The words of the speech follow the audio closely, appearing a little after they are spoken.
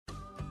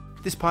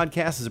This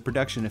podcast is a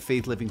production of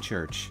Faith Living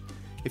Church.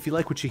 If you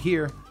like what you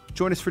hear,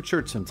 join us for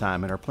church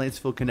sometime at our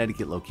Plantsville,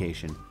 Connecticut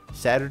location,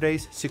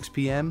 Saturdays, 6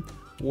 p.m.,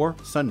 or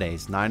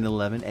Sundays, 9 and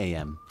 11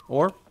 a.m.,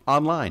 or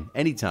online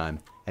anytime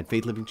at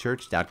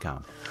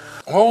faithlivingchurch.com.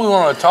 What we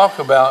want to talk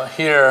about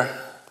here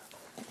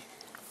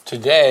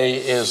today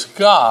is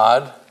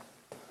God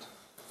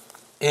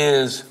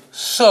is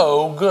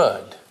so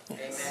good.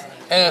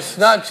 And it's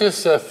not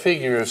just a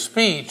figure of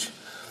speech.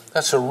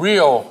 That's a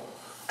real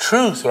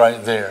truth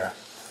right there.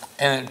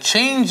 And it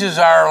changes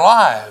our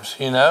lives,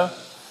 you know.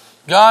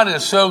 God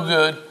is so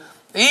good.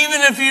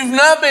 Even if you've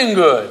not been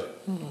good,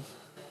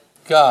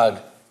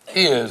 God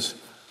is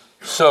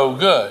so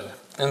good.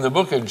 In the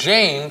book of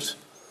James,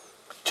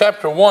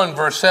 chapter 1,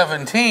 verse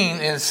 17,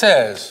 it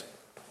says,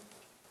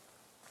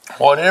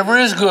 whatever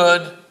is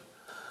good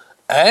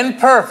and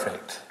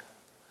perfect,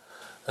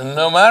 and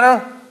no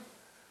matter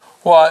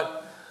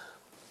what,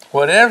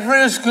 whatever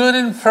is good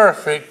and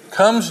perfect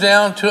comes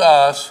down to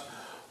us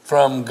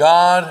from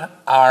God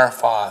our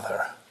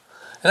Father.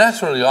 And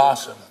that's really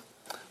awesome.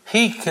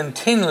 He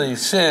continually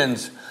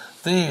sends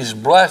these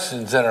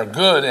blessings that are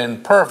good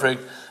and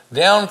perfect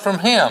down from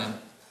Him.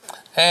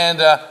 And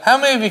how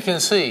many of you can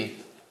see?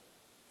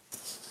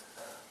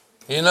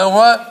 You know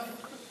what?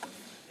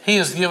 He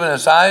has given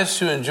us eyes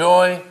to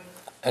enjoy,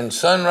 and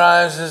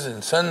sunrises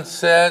and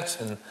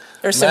sunsets and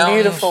there's mountains. some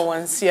beautiful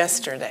ones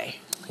yesterday.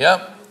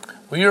 Yep.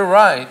 Well, you're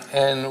right.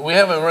 And we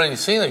haven't really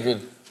seen a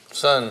good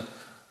sun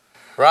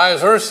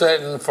rise or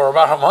setting for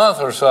about a month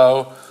or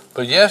so.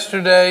 But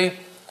yesterday,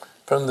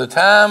 from the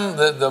time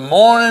that the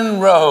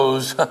morning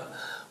rose,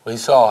 we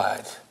saw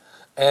it.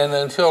 And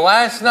until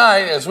last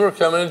night, as we were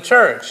coming to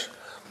church,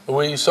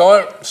 we saw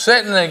it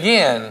setting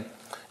again.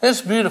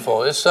 It's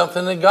beautiful. It's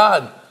something that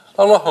God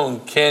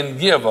alone can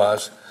give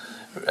us.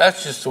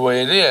 That's just the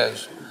way it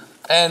is.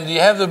 And do you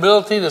have the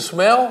ability to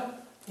smell?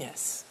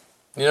 Yes.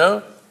 You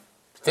know,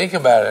 think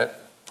about it.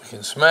 We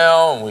can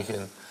smell and we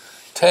can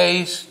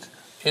taste,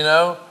 you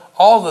know,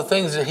 all the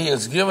things that He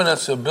has given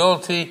us the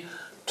ability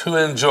to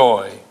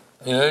enjoy.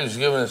 You know, He's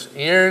given us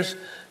ears,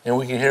 and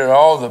we can hear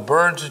all the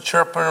birds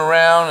chirping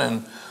around,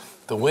 and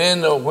the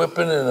wind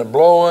whipping and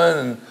blowing,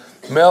 and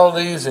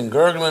melodies and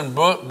gurgling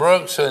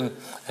brooks and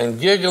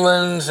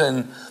gigglings,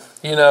 and,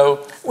 you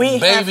know,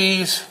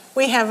 babies.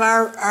 We have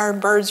our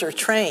birds are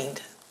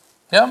trained.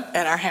 Yep.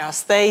 At our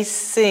house. They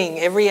sing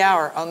every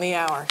hour on the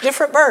hour.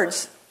 Different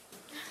birds.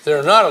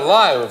 They're not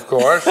alive, of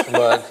course,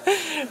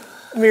 but...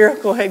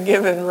 Miracle had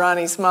given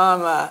Ronnie's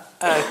mom a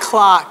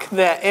clock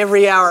that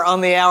every hour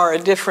on the hour a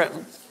different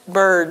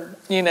bird,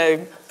 you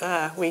know,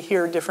 we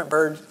hear different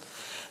bird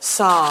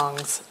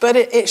songs. But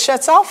it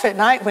shuts off at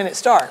night when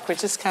it's dark,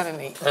 which is kind of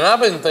neat. And I've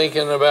been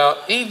thinking about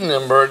eating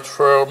them birds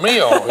for a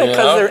meal, you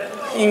know.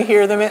 Because you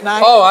hear them at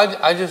night? Oh,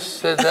 I just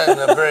said that in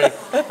a very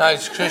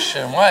nice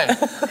Christian way,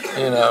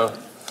 you know.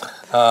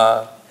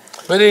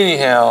 But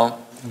anyhow,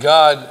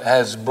 God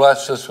has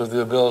blessed us with the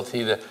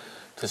ability to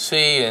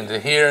see and to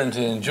hear and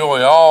to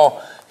enjoy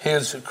all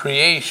His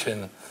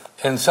creation.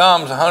 In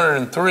Psalms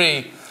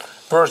 103,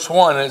 verse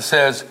 1, it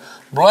says,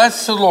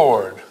 bless the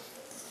Lord,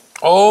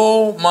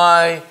 O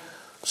my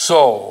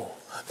soul.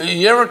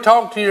 You ever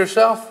talk to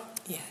yourself?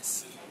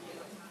 Yes.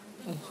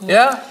 Mm-hmm.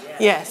 Yeah?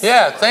 Yes.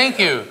 Yeah, thank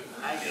you.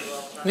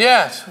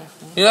 Yes.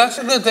 You know, that's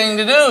a good thing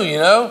to do, you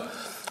know.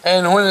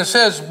 And when it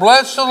says,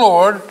 bless the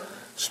Lord,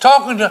 it's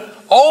talking to,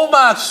 oh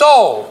my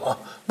soul,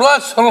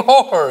 bless the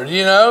Lord,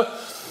 you know.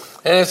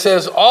 And it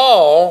says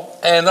all,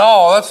 that's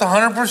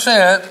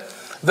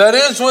 100%, that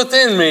is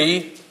within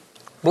me,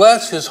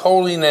 bless His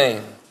holy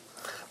name.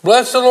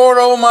 Bless the Lord,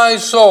 O my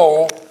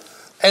soul,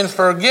 and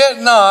forget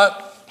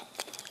not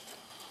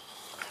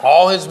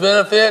all His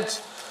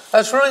benefits.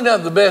 That's really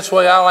not the best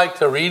way I like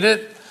to read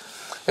it.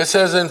 It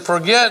says, and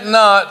forget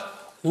not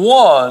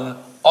one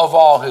of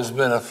all His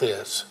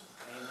benefits.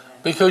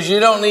 Because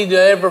you don't need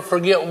to ever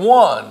forget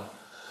one.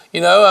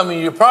 You know, I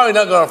mean, you're probably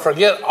not going to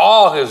forget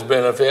all His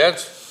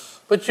benefits,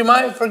 but you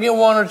might forget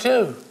one or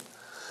two.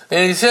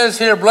 And He says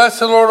here, bless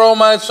the Lord, O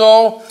my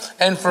soul,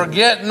 and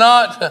forget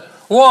not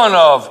one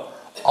of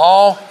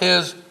all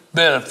His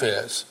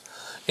benefits.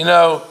 You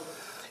know,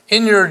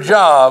 in your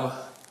job,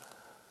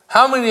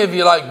 how many of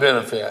you like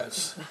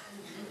benefits?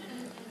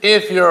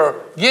 If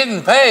you're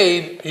getting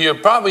paid, you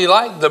probably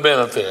like the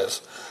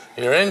benefits.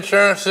 Your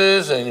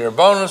insurances and your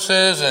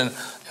bonuses and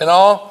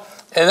all.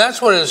 And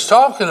that's what it's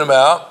talking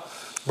about.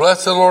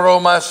 Bless the Lord, O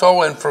my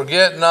soul, and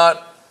forget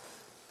not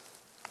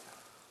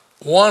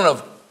one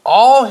of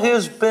all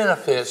His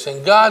benefits.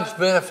 And God's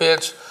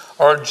benefits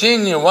are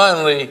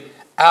genuinely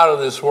out of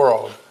this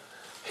world.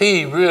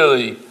 He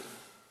really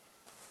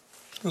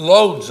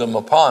loads them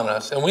upon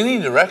us. And we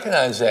need to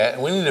recognize that.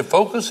 And we need to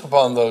focus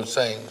upon those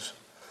things.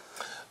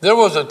 There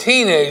was a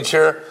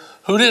teenager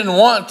who didn't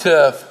want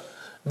to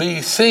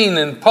be seen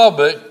in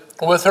public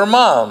with her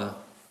mom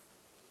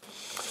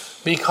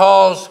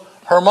because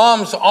her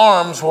mom's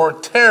arms were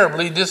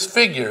terribly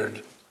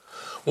disfigured.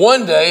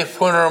 One day,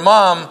 when her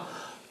mom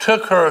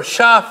took her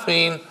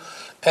shopping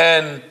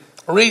and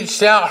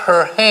reached out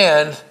her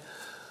hand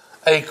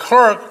A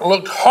clerk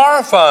looked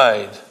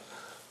horrified.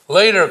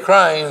 Later,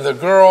 crying, the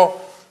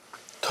girl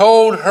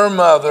told her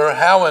mother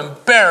how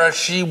embarrassed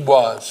she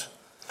was.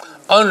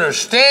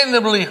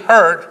 Understandably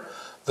hurt,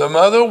 the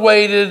mother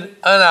waited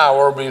an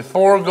hour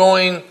before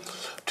going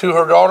to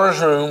her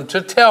daughter's room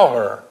to tell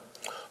her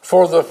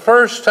for the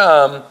first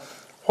time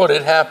what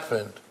had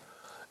happened.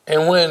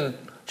 And when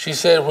she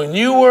said, when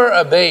you were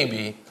a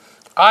baby,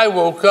 I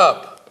woke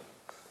up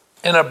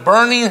in a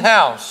burning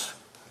house.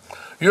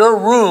 Your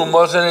room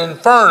was an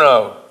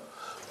inferno.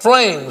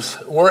 Flames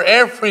were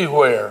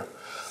everywhere.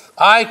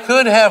 I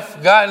could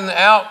have gotten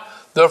out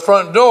the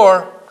front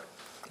door,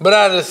 but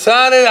I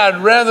decided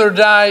I'd rather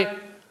die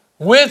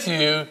with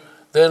you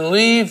than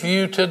leave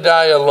you to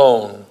die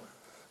alone.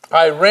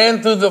 I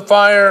ran through the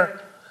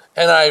fire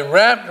and I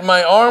wrapped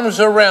my arms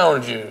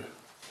around you.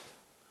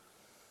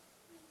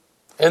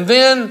 And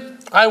then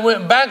I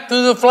went back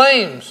through the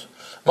flames,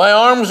 my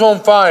arms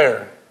on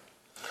fire.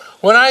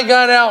 When I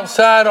got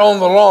outside on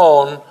the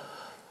lawn,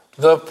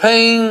 the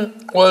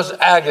pain was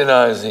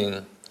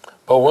agonizing.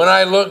 But when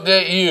I looked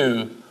at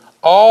you,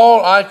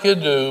 all I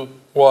could do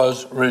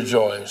was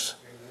rejoice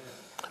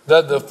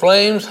that the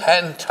flames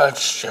hadn't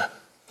touched you.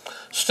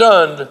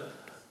 Stunned,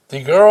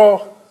 the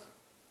girl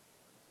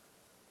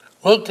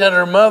looked at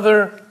her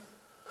mother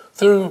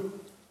through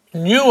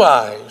new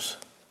eyes,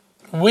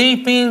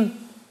 weeping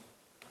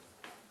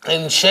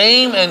in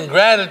shame and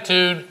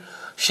gratitude.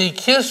 She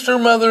kissed her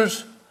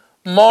mother's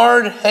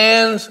marred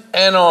hands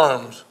and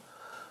arms.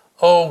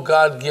 Oh,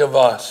 God, give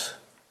us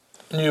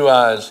new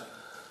eyes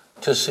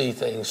to see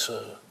things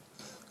through.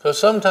 Because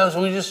sometimes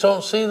we just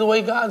don't see the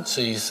way God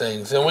sees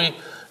things, and we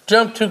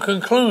jump to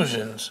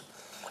conclusions.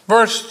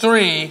 Verse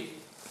 3,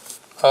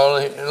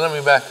 let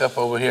me back up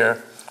over here.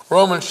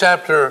 Philippians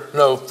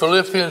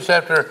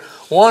chapter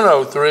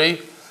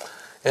 103,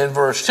 in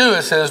verse 2,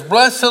 it says,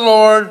 bless the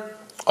Lord,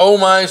 O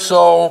my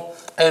soul,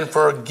 and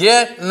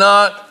forget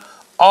not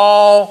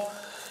all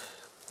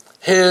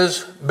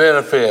his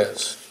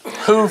benefits,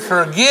 who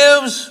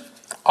forgives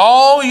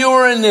all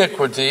your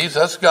iniquities,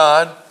 that's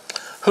God,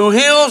 who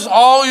heals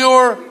all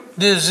your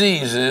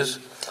diseases,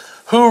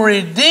 who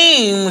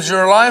redeems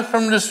your life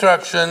from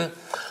destruction,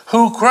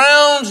 who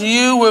crowns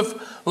you with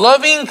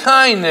loving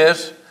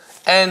kindness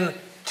and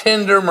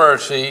tender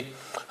mercy,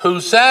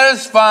 who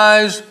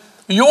satisfies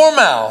your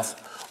mouth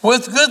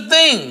with good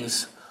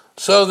things,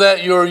 so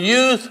that your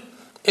youth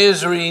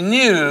is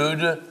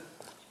renewed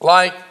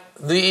like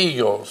the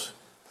eagles.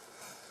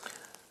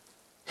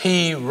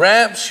 He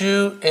wraps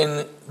you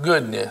in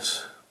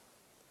goodness,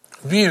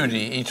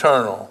 beauty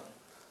eternal.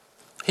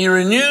 He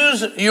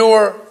renews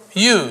your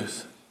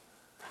youth.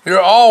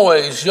 You're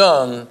always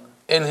young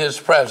in his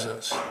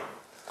presence.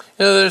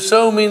 You know, there's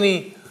so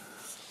many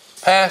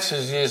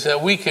passages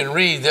that we can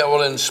read that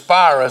will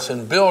inspire us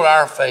and build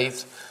our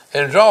faith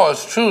and draw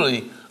us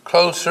truly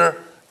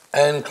closer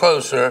and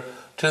closer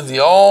to the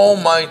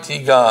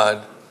Almighty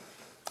God.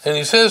 And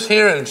he says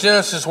here in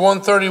Genesis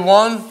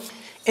 1:31,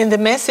 in the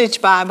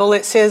Message Bible,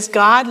 it says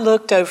God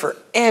looked over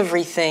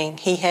everything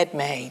he had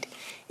made.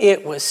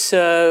 It was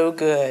so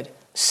good,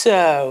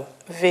 so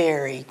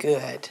very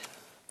good.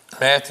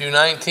 Matthew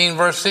 19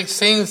 verse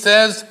 16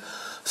 says,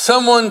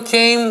 someone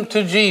came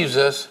to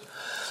Jesus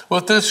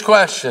with this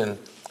question,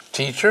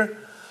 Teacher,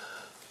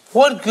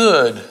 what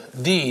good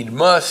deed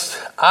must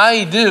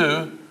I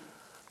do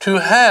to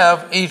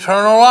have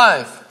eternal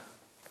life?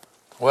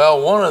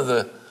 Well, one of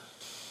the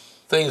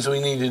things we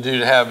need to do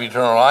to have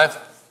eternal life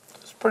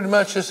is pretty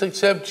much just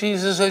accept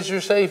Jesus as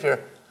your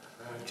Savior.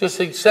 Just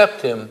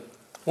accept him.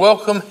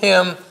 Welcome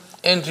him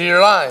into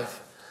your life.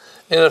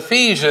 In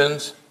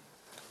Ephesians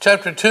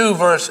chapter 2,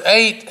 verse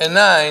 8 and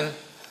 9,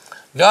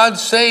 God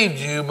saved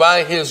you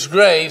by his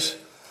grace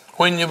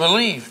when you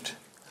believed.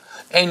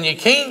 And you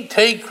can't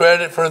take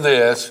credit for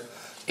this.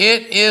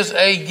 It is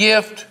a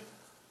gift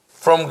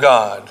from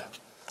God.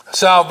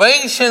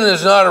 Salvation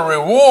is not a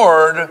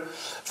reward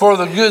for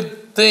the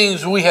good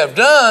things we have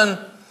done,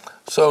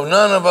 so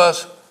none of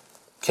us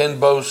can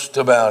boast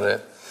about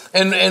it.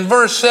 And in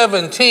verse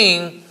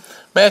 17,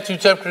 Matthew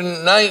chapter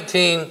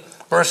 19,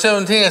 verse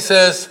 17, it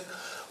says,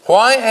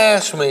 why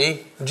ask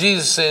me,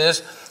 Jesus saying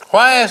this,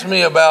 why ask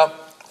me about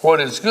what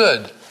is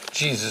good?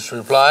 Jesus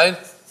replied,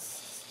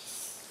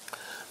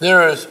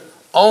 there is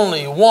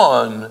only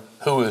one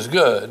who is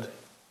good.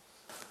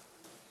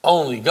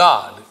 Only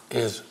God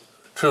is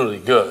truly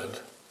good.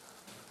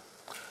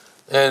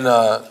 And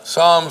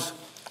Psalms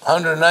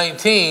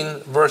 119,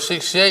 verse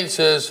 68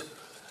 says,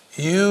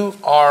 you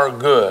are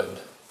good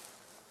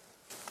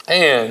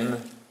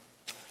and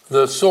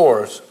the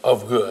source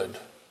of good.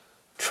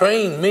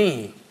 Train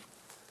me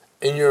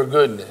in your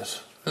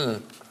goodness.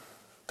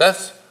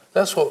 That's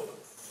what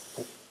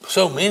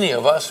so many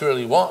of us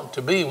really want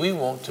to be. We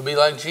want to be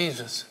like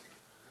Jesus.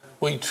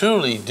 We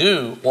truly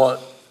do want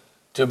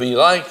to be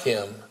like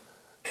him,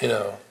 you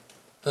know.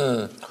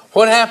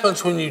 What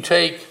happens when you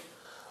take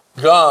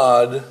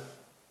God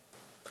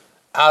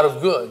out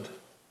of good?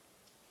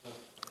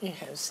 You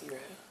have zero.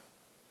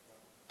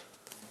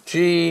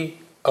 G-O-O-D.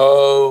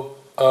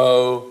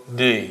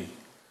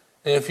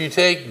 And if you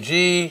take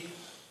G-O-D,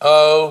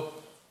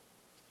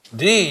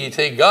 you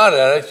take God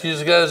out of it, you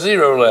just got a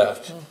 0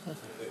 left.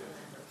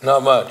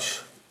 Not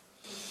much.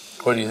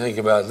 What do you think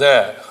about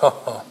that?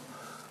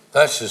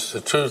 That's just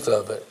the truth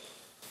of it.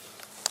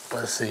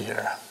 Let's see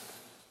here.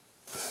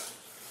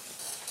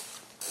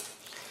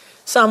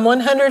 Psalm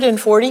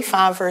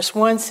 145 verse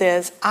 1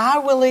 says, I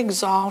will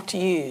exalt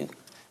you,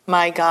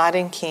 my God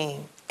and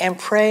King, and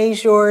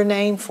praise your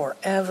name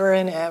forever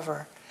and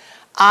ever.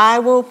 I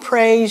will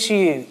praise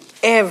you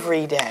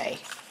every day.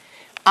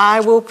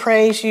 I will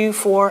praise you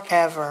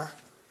forever.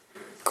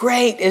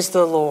 Great is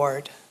the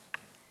Lord.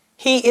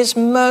 He is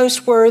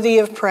most worthy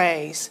of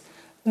praise.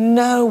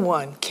 No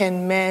one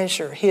can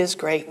measure his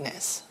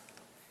greatness.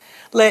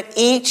 Let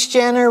each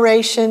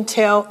generation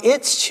tell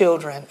its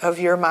children of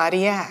your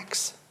mighty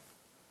acts.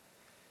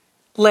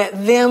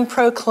 Let them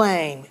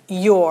proclaim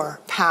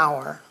your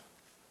power.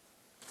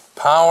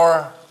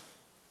 Power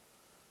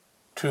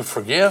to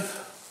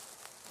forgive.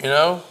 You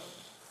know,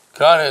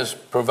 God has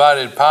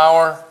provided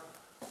power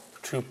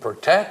to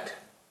protect,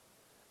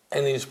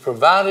 and he's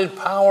provided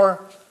power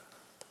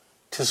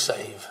to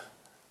save,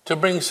 to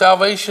bring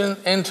salvation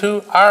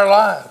into our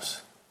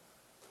lives.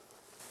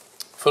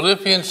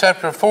 Philippians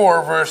chapter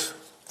 4, verse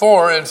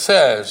 4, it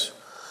says,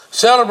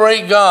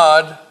 celebrate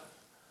God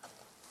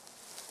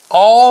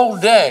all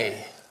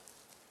day.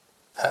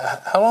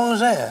 How long is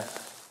that?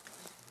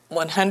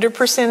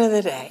 100% of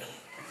the day.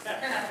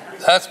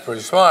 That's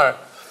pretty smart.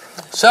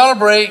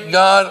 Celebrate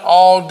God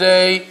all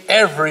day,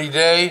 every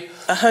day.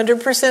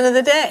 100% of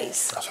the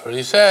days. That's what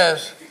he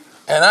says.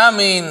 And I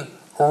mean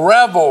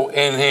revel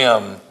in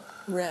him.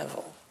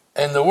 Revel.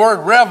 And the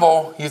word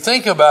revel, you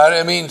think about it,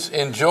 it means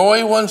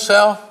enjoy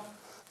oneself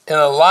in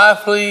a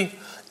lively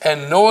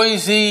and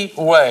noisy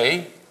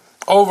way,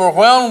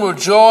 overwhelmed with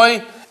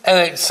joy and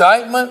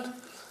excitement,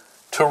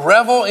 to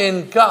revel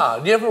in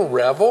God. Do you ever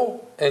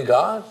revel in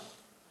God?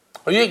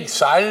 Are you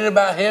excited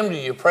about him? Do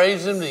you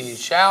praise him? Do you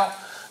shout?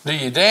 Do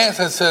you dance?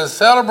 It says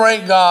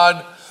celebrate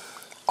God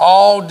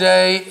all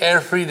day,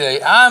 every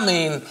day. I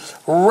mean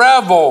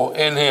revel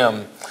in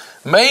him.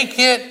 Make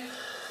it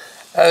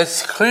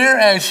as clear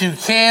as you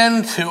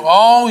can to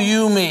all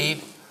you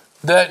meet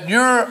that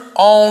you're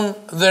on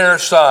their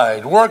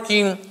side,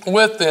 working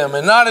with them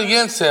and not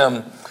against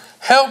them.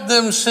 Help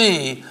them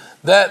see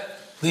that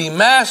the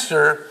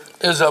master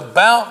is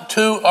about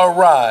to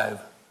arrive.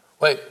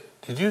 Wait,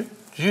 did you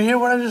hear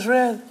what I just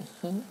read?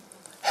 Mm-hmm.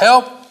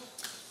 Help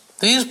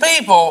these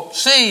people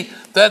see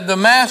that the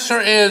master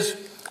is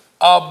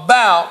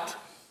about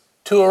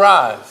to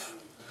arrive.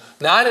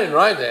 Now, I didn't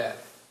write that.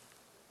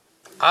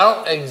 I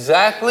don't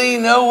exactly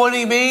know what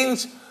he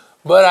means,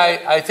 but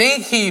I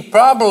think he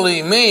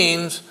probably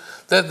means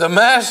that the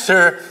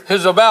master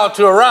is about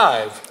to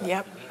arrive.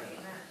 Yep.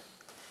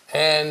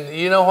 And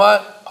you know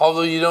what?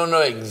 Although you don't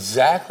know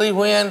exactly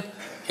when,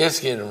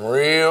 it's getting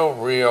real,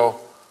 real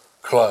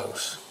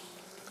close.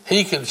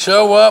 He could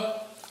show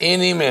up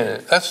any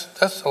minute. That's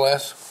the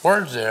last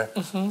words there.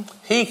 Mm-hmm.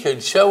 He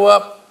could show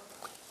up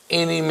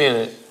any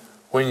minute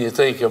when you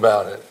think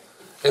about it.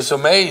 It's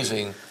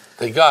amazing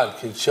that God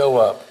could show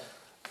up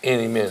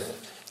any minute.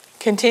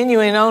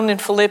 Continuing on in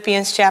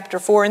Philippians chapter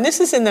 4, and this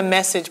is in the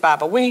Message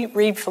Bible. We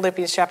read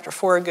Philippians chapter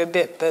 4 a good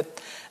bit,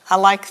 but I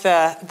like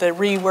the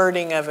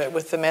rewording of it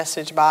with the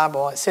Message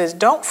Bible. It says,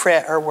 don't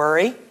fret or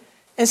worry.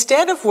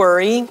 Instead of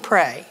worrying,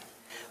 pray.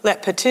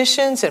 Let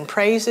petitions and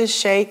praises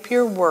shape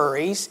your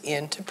worries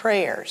into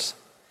prayers,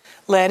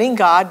 letting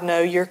God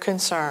know your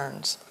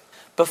concerns.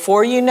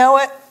 Before you know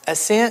it, a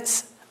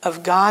sense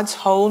of God's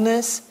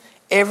wholeness,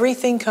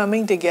 everything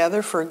coming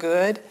together for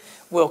good,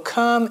 will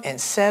come and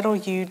settle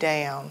you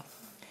down.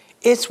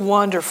 It's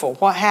wonderful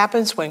what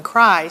happens when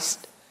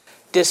Christ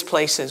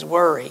displaces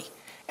worry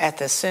at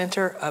the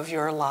center of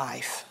your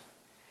life.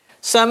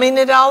 Summing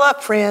it all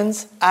up,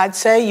 friends, I'd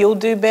say you'll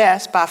do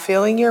best by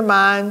filling your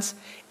minds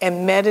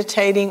and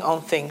meditating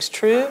on things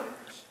true,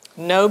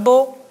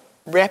 noble,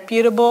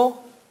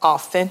 reputable,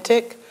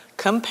 authentic,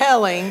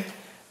 compelling,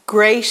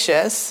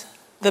 gracious,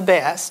 the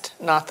best,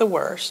 not the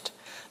worst,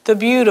 the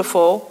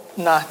beautiful,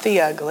 not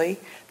the ugly,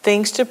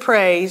 things to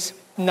praise,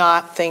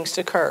 not things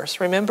to curse.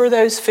 Remember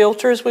those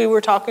filters we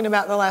were talking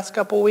about the last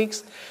couple of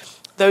weeks?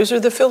 Those are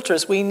the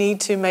filters. We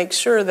need to make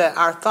sure that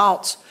our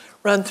thoughts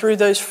run through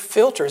those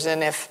filters.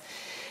 And if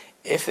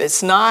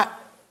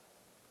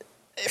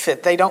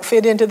they don't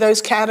fit into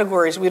those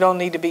categories, we don't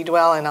need to be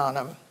dwelling on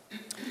them.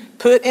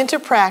 Put into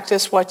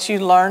practice what you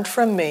learned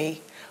from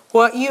me,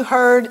 what you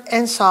heard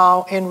and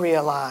saw and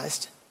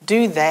realized.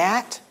 Do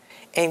that,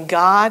 and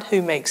God,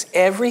 who makes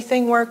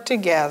everything work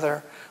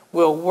together,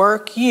 will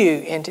work you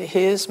into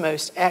his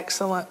most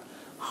excellent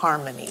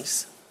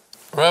harmonies.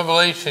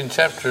 Revelation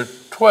chapter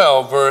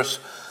 12, verse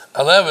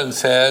 11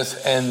 says,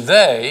 and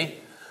they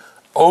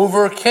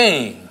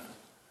overcame.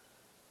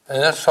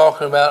 And that's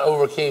talking about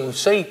overcame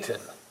Satan,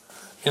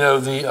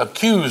 the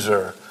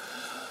accuser.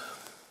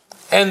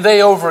 And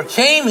they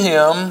overcame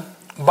him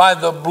by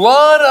the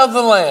blood of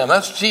the Lamb,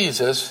 that's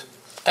Jesus,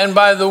 and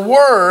by the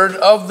word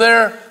of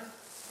their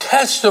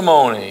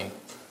testimony.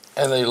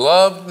 And they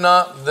loved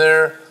not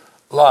their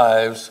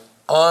lives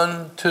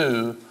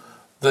unto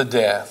the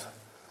death.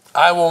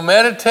 I will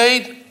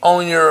meditate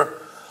on your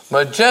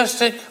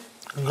majestic,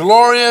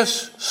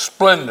 glorious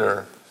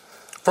splendor.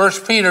 1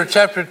 Peter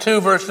chapter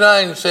 2, verse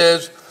 9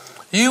 says,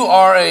 you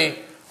are a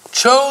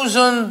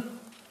chosen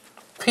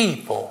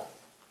people.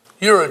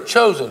 You're a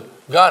chosen.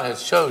 God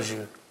has chose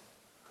you.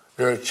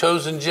 You're a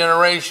chosen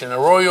generation, a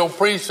royal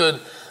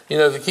priesthood,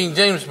 the King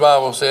James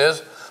Bible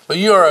says. But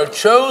you are a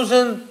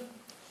chosen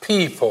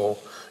people.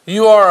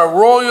 You are a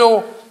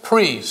royal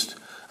priest,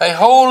 a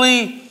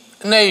holy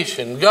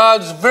nation,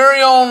 God's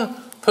very own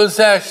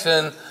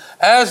possession.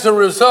 As a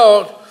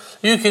result,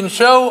 you can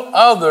show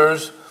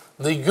others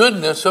the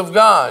goodness of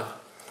God.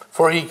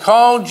 For he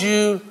called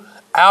you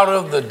out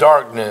of the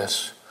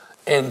darkness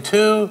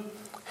into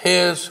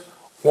his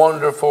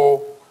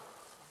wonderful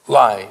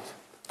light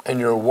and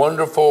your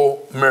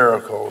wonderful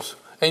miracles.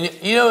 And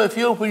if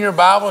you open your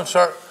Bible and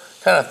start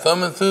kind of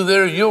thumbing through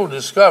there, you'll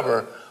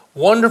discover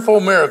wonderful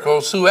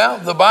miracles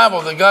throughout the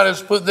Bible that God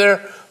has put there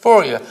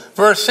for you.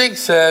 Verse 6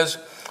 says,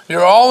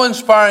 your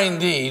all-inspiring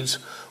deeds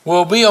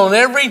will be on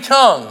every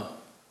tongue.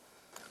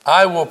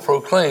 I will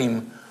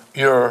proclaim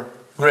your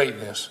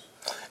greatness.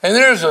 And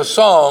there's a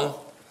song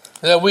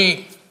that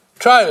we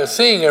try to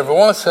sing every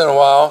once in a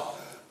while.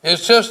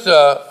 It's just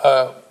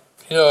a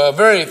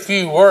very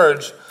few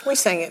words. We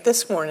sang it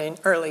this morning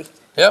early.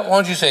 Yeah, why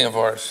don't you sing it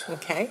for us?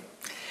 Okay.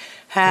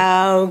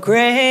 How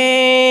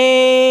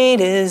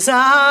great is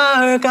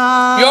our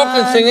God. Y'all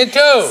can sing it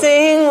too.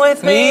 Sing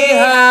with me.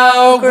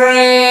 How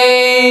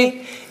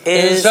great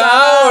is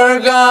our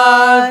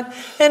God.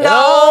 And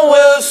all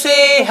will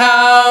see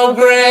how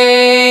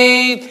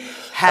great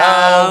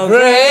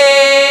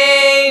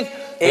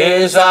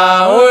is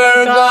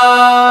our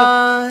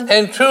God.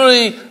 And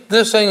truly,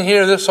 this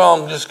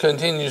song just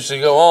continues to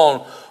go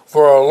on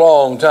for a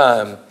long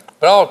time.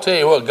 But I'll tell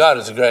you what, God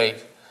is great.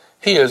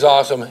 He is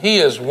awesome. He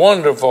is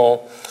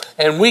wonderful.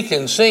 And we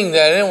can sing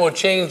that, and it will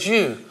change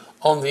you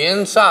on the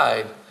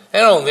inside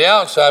and on the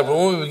outside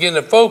when we begin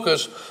to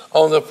focus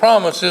on the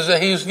promises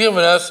that he's given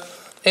us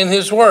in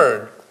his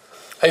word.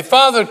 A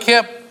father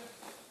kept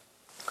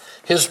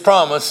his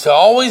promise to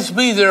always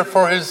be there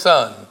for his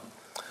son.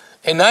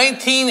 In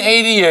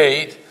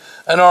 1988,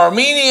 an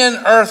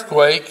Armenian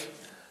earthquake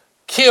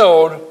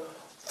killed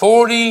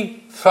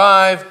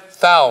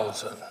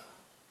 45,000.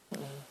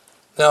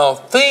 Now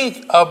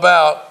think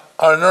about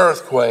an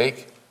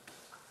earthquake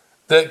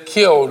that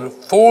killed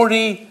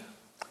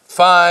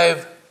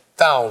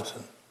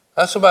 45,000.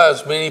 That's about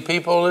as many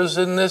people as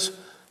in this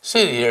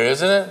city here,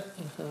 isn't it?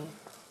 Mm-hmm.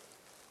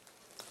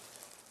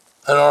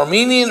 An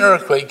Armenian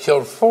earthquake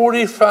killed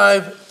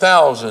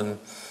 45,000.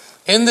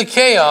 In the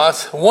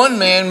chaos, one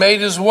man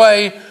made his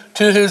way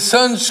to his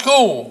son's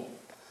school,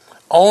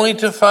 only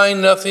to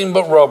find nothing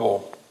but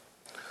rubble.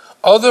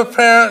 Other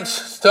parents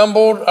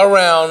stumbled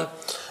around,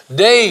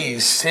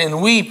 dazed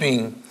and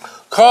weeping,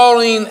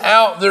 calling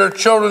out their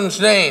children's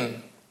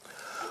name.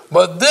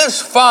 But this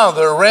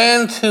father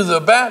ran to the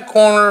back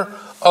corner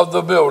of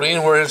the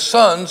building where his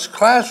son's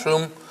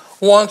classroom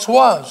once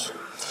was,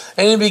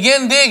 and he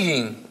began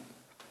digging.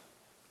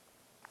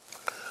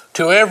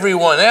 To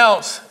everyone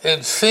else,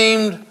 it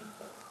seemed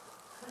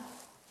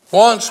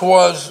once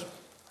was,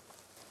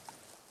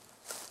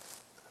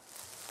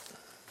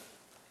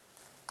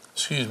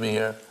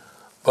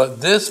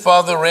 but this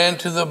father ran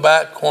to the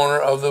back corner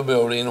of the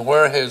building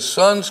where his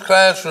son's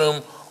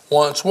classroom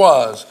once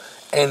was,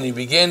 and he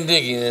began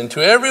digging. And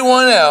to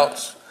everyone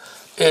else,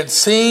 it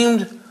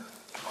seemed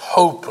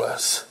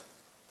hopeless.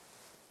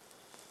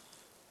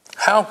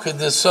 How could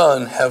this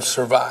son have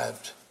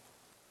survived?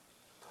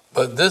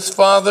 But this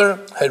father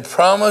had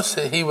promised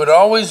that he would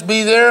always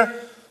be there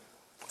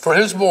for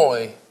his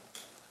boy.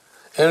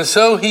 And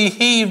so he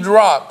heaved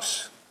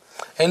rocks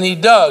and he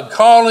dug,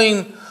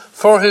 calling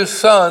for his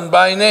son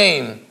by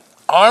name.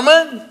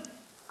 Armand?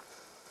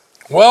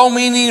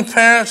 Well-meaning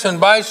parents and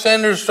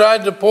bystanders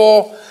tried to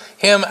pull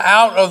him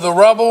out of the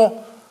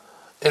rubble.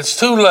 It's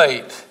too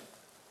late.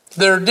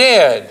 They're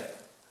dead.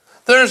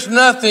 There's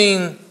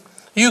nothing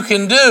you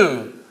can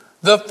do.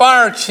 The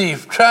fire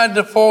chief tried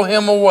to pull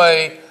him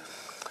away,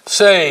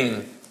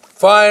 saying,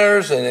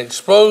 fires and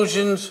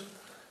explosions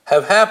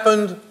have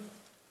happened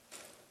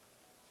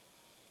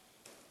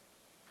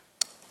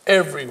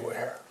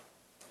everywhere.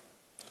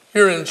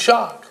 You're in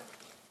shock.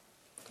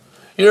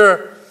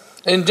 You're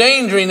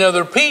endangering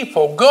other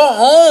people. Go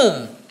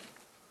home.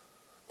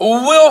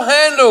 We'll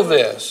handle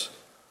this.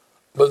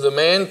 But the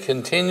man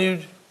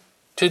continued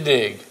to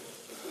dig.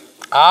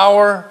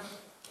 Hour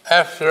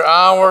after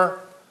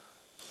hour,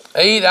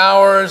 8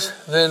 hours,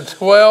 then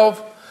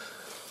 12,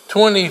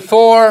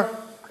 24,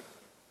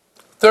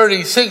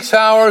 36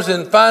 hours,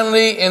 and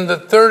finally in the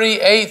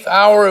 38th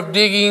hour of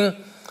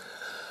digging,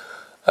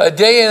 a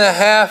day and a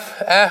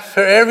half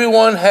after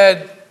everyone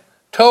had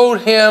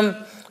told him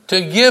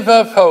to give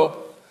up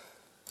hope,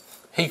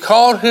 he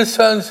called his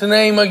son's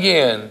name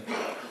again,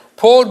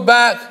 pulled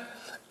back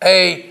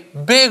a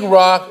big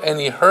rock, and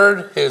he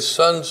heard his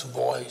son's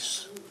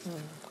voice.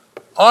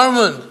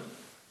 Armand,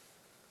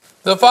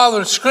 the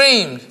father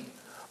screamed,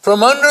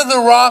 From under the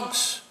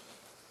rocks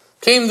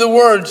came the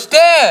words,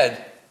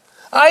 Dad,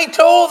 I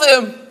told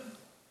them,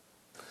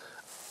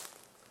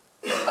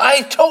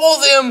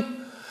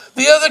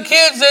 the other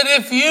kids, that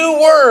if you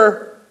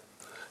were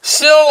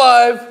still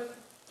alive,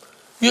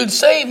 you'd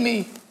save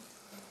me.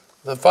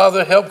 The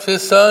father helped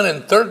his son,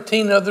 and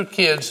 13 other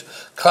kids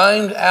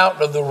climbed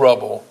out of the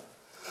rubble.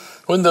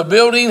 When the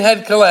building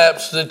had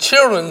collapsed, the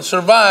children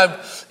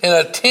survived in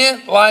a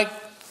tent-like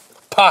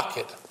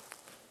pocket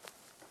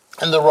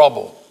in the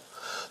rubble.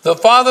 The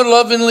father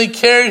lovingly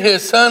carried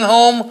his son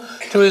home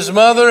to his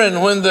mother,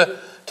 and when the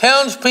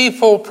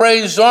townspeople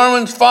praised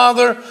Armin's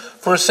father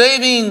for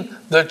saving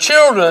the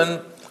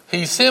children,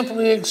 he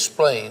simply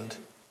explained,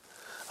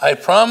 I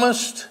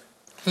promised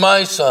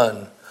my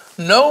son,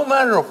 no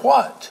matter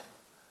what,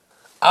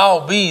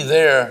 I'll be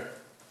there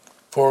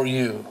for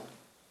you.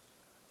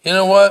 You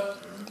know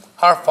what?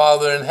 Our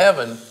Father in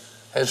heaven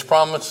has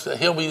promised that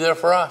he'll be there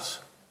for us.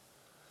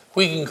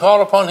 We can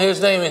call upon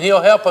his name and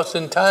he'll help us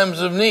in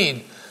times of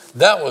need.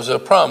 That was a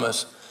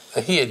promise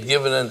that he had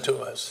given unto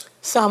us.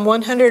 Psalm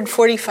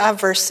 145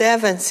 verse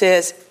 7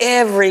 says,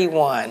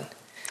 everyone,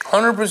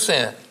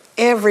 100%.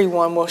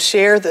 Everyone will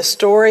share the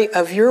story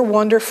of your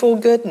wonderful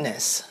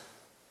goodness.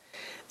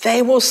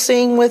 They will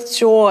sing with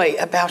joy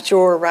about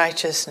your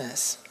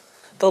righteousness.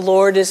 The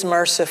Lord is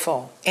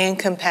merciful and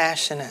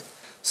compassionate,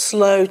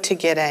 slow to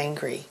get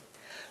angry.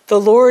 The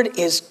Lord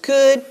is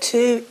good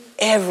to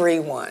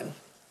everyone.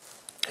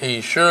 He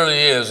surely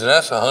is, and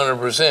that's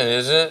 100%,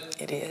 isn't it?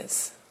 It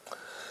is.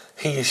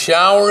 He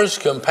showers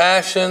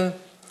compassion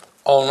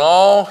on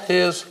all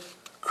his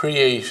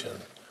creation.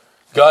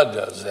 God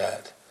does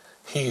that.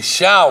 He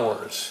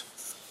showers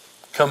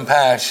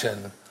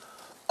compassion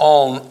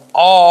on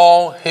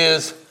all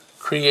his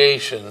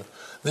creation.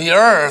 The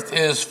earth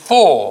is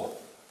full.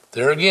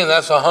 There again,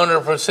 that's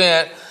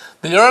 100%.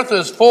 The earth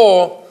is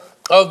full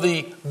of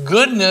the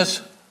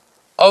goodness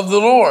of the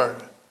Lord.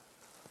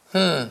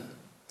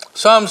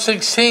 Psalm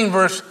 16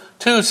 verse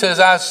 2 says,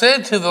 I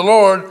said to the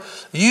Lord,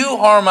 you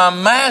are my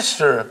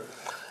master.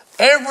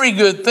 Every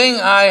good thing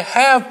I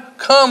have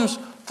comes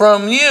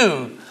from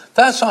you.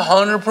 That's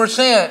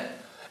 100%.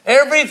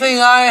 Everything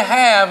I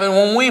have, and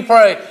when we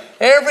pray,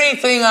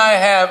 everything I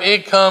have,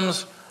 it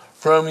comes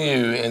from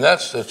you. And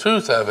that's the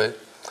truth of it.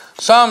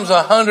 Psalms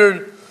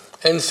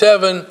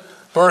 107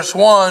 verse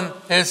 1,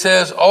 it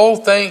says, oh,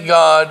 thank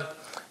God,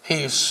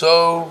 he's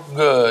so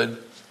good.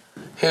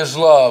 His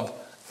love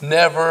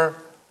never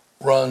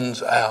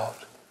runs out.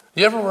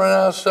 You ever run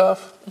out of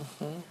stuff?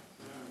 Mm-hmm.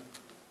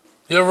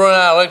 You ever run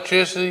out of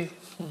electricity?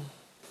 Mm-hmm.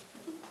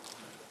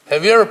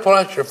 Have you ever put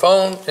out your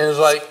phone and it's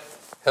like,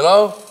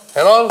 hello,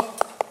 hello,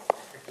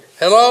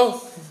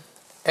 hello,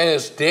 and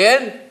it's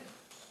dead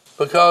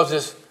because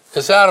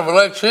it's out of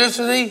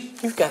electricity?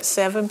 You've got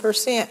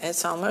 7%.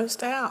 It's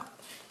almost out.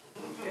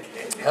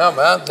 How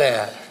about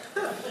that?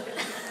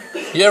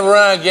 You ever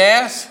run out of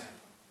gas?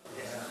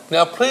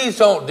 Now, please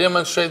don't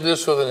demonstrate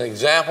this with an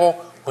example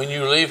when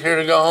you leave here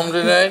to go home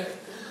today.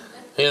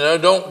 You know,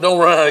 don't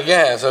run out of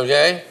gas,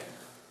 okay?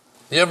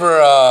 You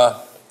ever,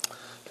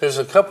 there's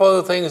a couple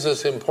other things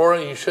that's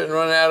important you shouldn't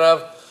run out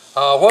of.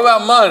 What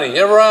about money?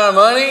 You ever run out of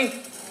money?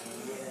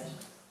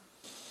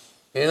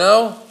 You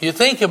know, you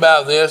think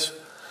about this,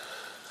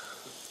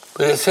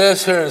 but it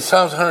says here in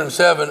Psalms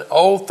 107,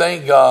 oh,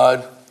 thank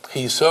God,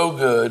 he's so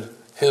good,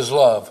 his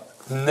love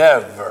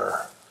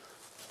never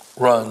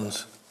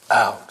runs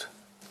out.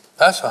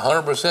 That's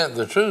 100%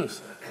 the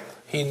truth.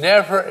 He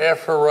never,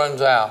 ever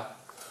runs out.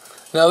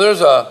 Now,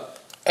 there's a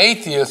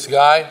atheist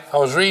guy I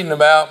was reading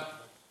about.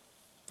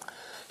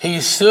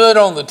 He stood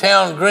on the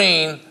town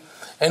green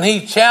and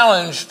he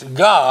challenged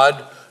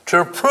God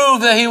to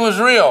prove that he was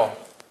real.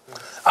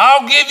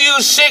 I'll give you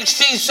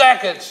 60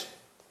 seconds.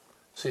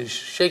 So he's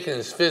shaking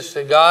his fist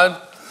at God.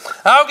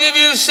 I'll give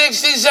you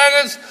 60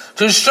 seconds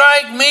to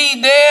strike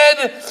me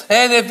dead,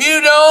 and if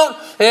you don't,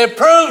 it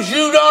proves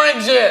you don't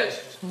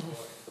exist.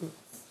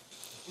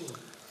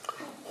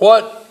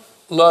 What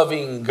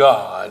loving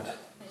God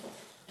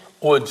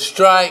would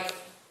strike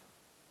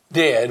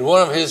dead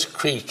one of his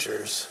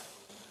creatures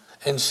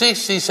in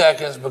 60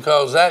 seconds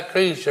because that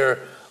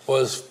creature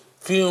was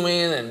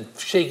fuming and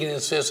shaking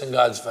his fist in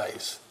God's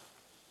face?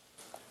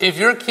 If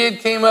your kid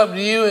came up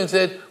to you and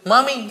said,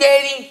 Mommy,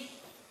 Daddy,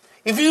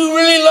 if you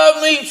really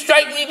love me,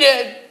 strike me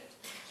dead.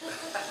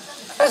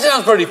 That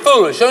sounds pretty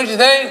foolish, don't you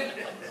think?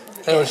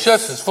 It was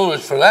just as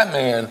foolish for that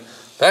man.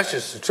 That's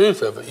just the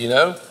truth of it, you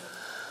know.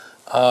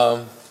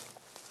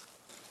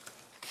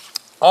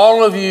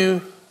 All of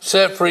you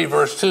set free,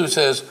 verse 2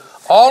 says,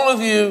 all of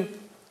you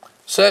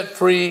set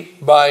free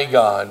by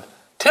God.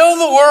 Tell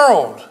the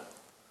world.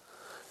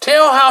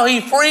 Tell how he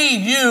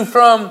freed you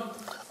from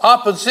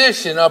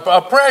opposition,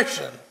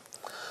 oppression.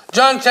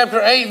 John chapter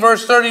 8,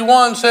 verse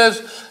 31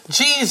 says,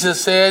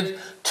 Jesus said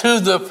to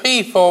the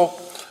people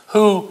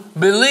who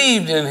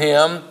believed in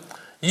him,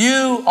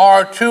 you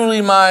are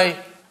truly my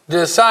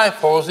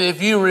disciples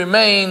if you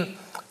remain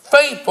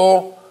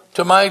faithful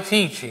to my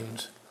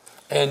teachings,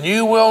 and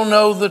you will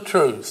know the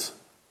truth,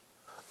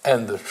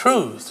 and the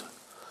truth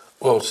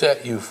will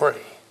set you free.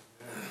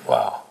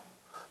 Wow.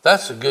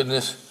 That's the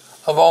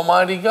goodness of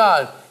Almighty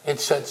God. It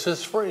sets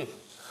us free.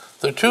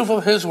 The truth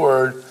of His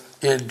Word,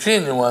 it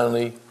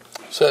genuinely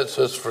sets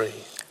us free.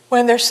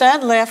 When their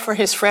son left for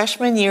his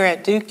freshman year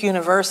at Duke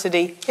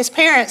University, his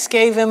parents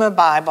gave him a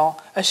Bible,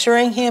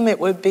 assuring him it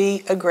would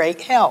be a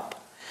great help.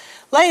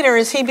 Later,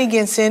 as he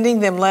began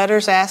sending them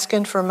letters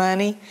asking for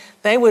money,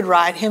 they would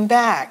write him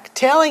back,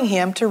 telling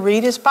him to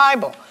read his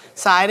Bible,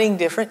 citing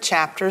different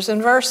chapters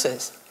and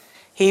verses.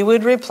 He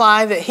would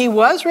reply that he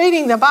was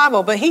reading the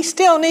Bible, but he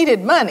still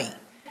needed money.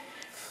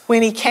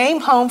 When he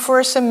came home for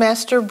a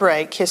semester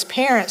break, his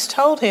parents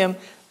told him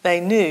they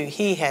knew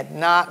he had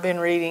not been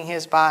reading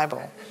his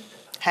Bible.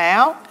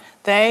 How?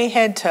 They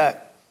had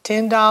tucked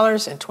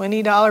 $10 and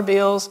 $20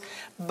 bills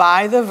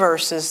by the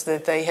verses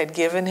that they had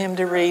given him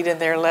to read in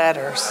their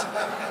letters.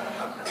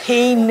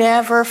 He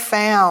never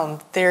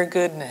found their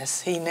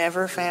goodness. He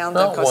never found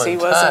them because he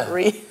wasn't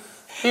reading.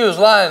 He was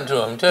lying to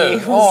them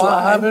too.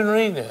 I've been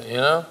reading it, you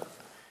know.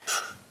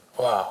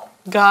 Wow.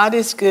 God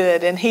is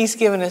good, and He's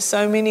given us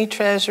so many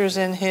treasures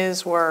in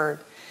His Word,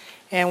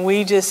 and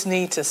we just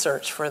need to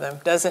search for them.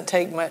 Doesn't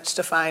take much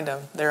to find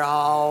them. They're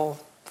all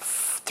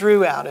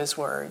throughout His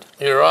Word.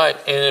 You're right.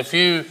 And if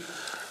you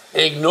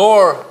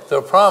ignore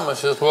the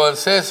promises, well, it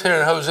says here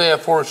in Hosea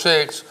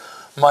 4:6,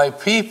 my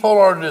people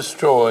are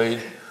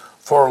destroyed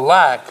for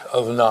lack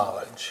of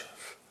knowledge.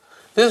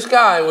 This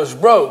guy was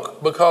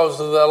broke because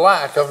of the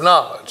lack of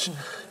knowledge.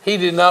 He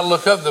did not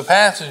look up the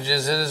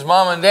passages that his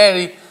mom and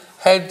daddy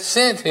had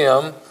sent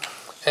him,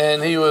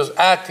 and he was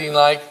acting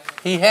like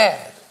he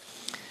had.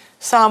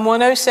 Psalm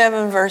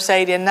 107 verse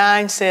 8 and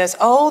 9 says,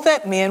 "Oh,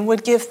 that men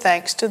would give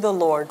thanks to the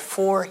Lord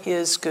for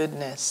His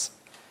goodness."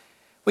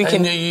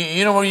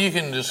 You know where you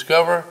can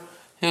discover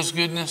His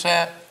goodness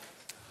at?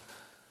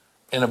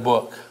 In a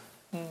book.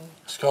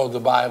 It's called the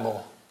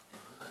Bible.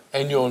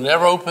 And you'll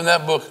never open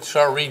that book and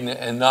start reading it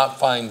and not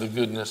find the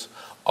goodness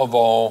of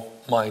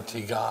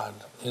Almighty God,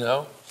 you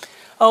know?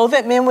 Oh,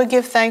 that men would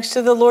give thanks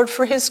to the Lord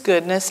for His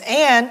goodness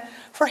and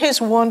for His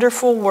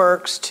wonderful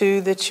works to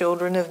the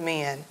children of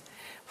men.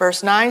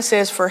 Verse 9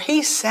 says, "For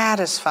He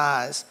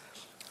satisfies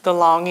the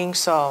longing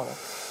soul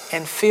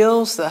and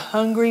fills the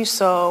hungry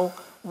soul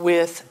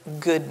with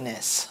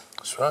goodness."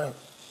 That's right.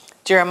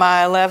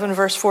 Jeremiah 11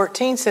 verse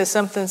 14 says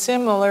something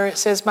similar. It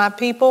says, "My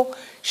people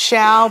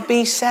shall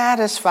be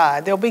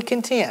satisfied." They'll be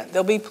content.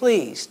 They'll be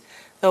pleased.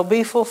 They'll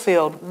be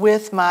fulfilled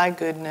with my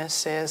goodness,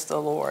 says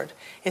the Lord.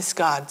 It's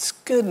God's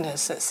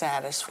goodness that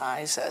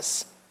satisfies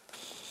us.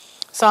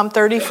 Psalm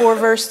 34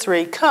 verse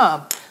 3,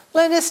 "Come,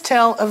 let us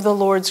tell of the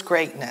Lord's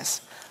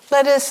greatness.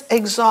 Let us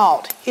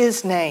exalt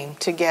His name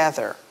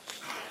together.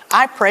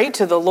 I prayed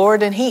to the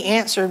Lord, and He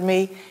answered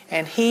me,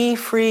 and He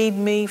freed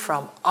me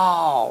from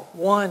all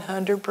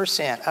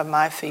 100% of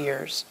my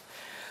fears.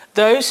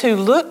 Those who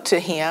look to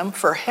Him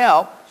for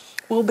help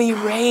will be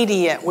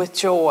radiant with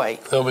joy."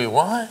 They'll be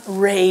what?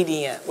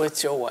 Radiant with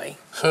joy.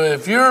 So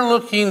if you're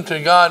looking to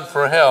God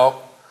for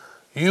help,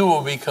 you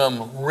will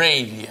become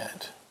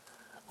radiant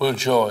with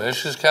joy.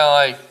 It's just kind of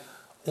like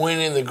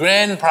winning the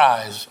grand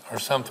prize or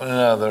something or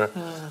another,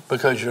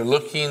 because you're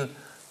looking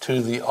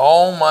to the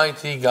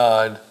Almighty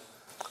God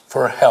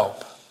for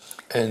help,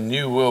 and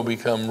you will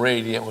become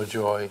radiant with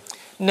joy.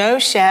 No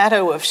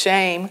shadow of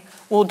shame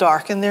will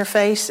darken their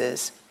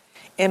faces.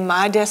 In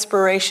my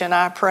desperation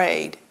I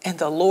prayed, and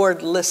the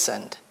Lord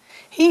listened.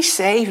 He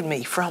saved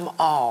me from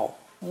all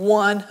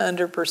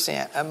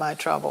 100% of my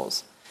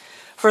troubles.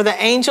 For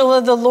the angel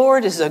of the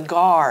Lord is a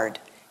guard.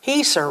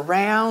 He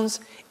surrounds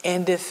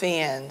and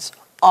defends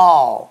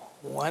all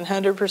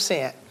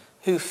 100%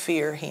 who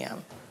fear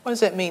Him. What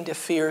does that mean, to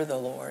fear the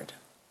Lord?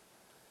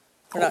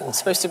 We're not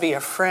supposed to be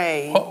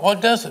afraid.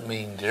 What does it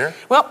mean, dear?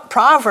 Well,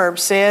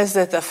 Proverbs says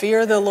that the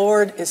fear of the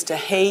Lord is to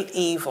hate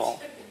evil.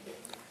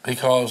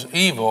 Because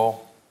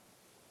evil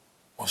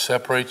will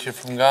separate you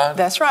from God?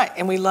 That's right.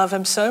 And we love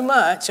Him so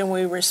much, and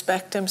we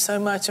respect Him so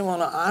much, and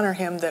want to honor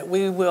Him, that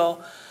we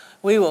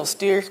will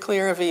steer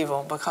clear of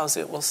evil, because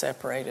it will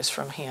separate us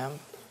from Him.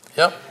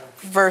 Yep.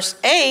 Verse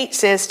 8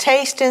 says,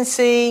 "Taste and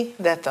see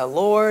that the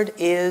Lord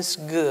is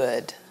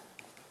good."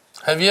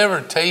 Have you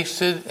ever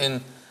tasted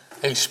and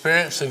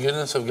experienced the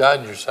goodness of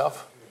God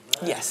yourself?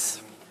 Yes.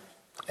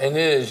 And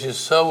it is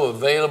just so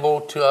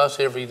available to us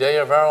every day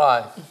of our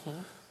life.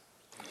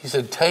 He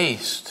said,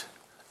 taste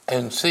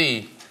and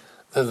see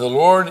that the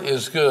Lord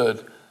is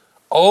good.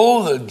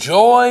 Oh, the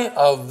joy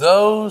of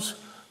those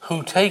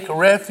who take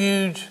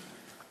refuge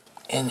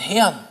in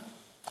Him.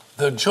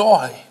 The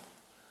joy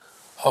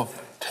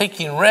of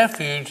taking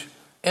refuge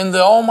in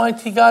the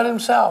Almighty God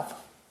Himself.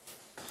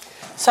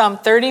 Psalm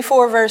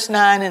 34 verse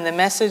 9 in the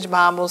Message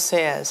Bible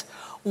says,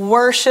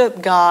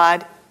 "Worship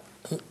God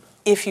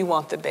if you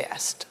want the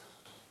best."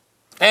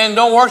 And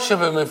don't worship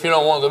Him if you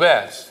don't want the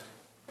best.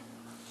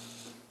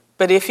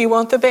 But if you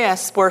want the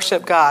best,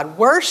 worship God.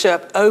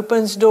 Worship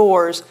opens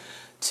doors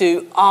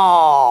to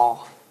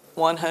all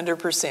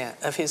 100%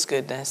 of His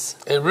goodness.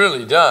 It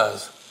really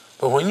does.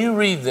 But when you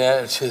read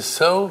that, it's just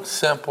so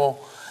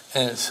simple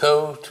and it's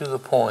so to the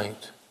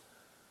point.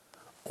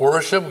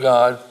 Worship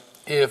God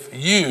if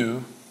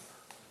you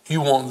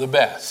you want the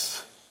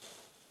best.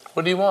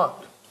 What do you want?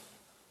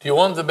 Do you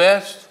want the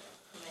best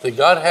that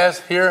God has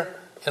here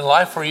in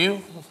life for you?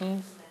 Mm-hmm.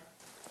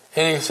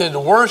 And he said to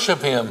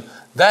worship him.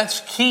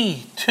 That's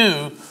key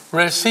to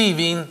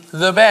receiving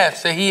the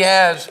best that he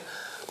has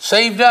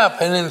saved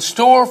up and in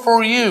store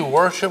for you.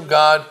 Worship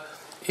God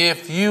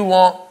if you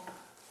want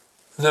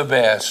the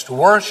best.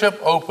 Worship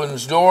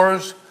opens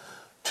doors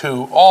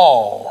to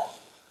all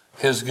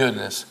his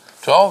goodness,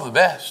 to all the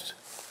best.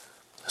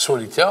 That's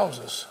what he tells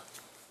us.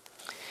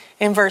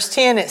 In verse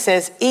 10 it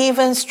says,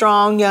 even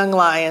strong young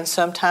lions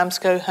sometimes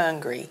go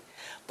hungry,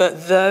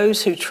 but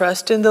those who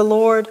trust in the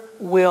Lord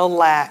will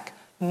lack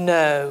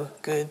no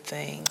good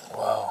thing.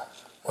 Wow,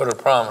 what a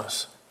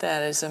promise.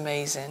 That is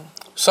amazing.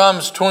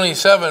 Psalms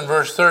 27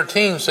 verse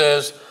 13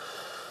 says,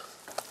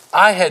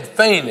 I had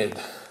fainted.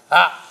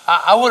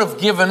 I would have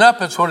given up,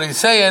 that's what he's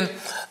saying.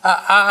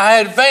 I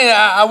had fainted.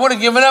 I would have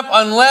given up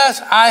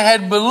unless I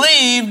had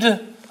believed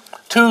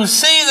to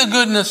see the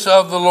goodness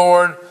of the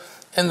Lord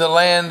in the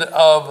land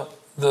of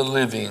the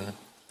living.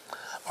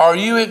 Are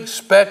you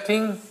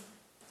expecting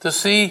to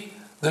see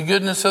the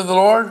goodness of the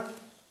Lord?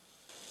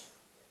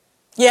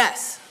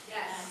 Yes.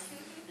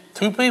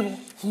 Two people.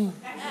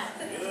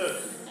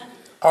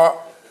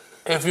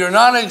 If you're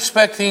not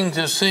expecting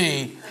to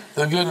see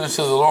the goodness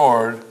of the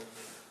Lord,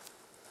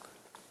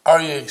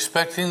 are you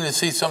expecting to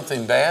see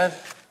something bad?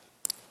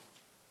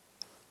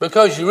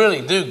 Because you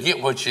really do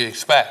get what you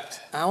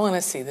expect. I want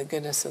to see the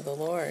goodness of the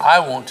Lord. I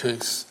want to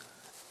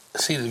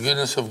see the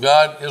goodness of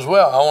God as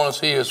well. I want to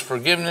see his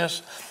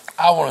forgiveness.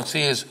 I want to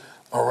see his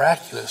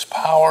miraculous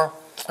power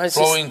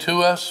flowing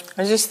to us.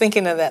 I was just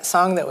thinking of that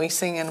song that we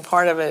sing, and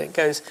part of it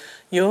goes,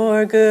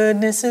 your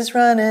goodness is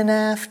running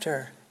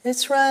after.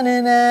 It's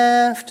running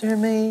after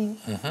me.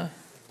 Mm-hmm.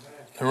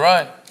 You're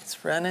right.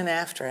 It's running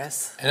after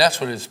us. And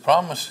that's what his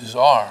promises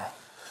are.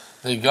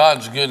 That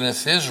God's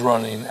goodness is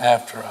running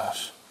after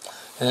us.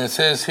 And it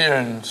says here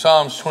in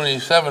Psalms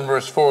 27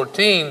 verse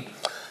 14,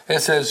 it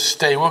says,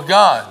 stay with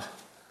God.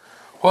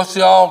 What's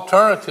the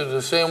alternative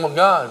to staying with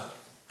God?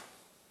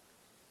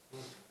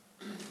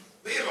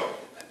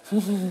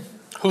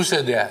 Who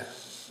said that?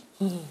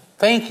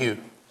 Thank you.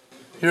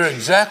 You're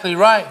exactly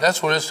right.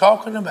 That's what it's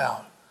talking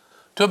about.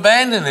 To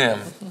abandon him.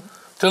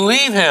 To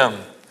leave him.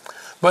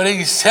 But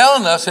he's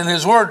telling us in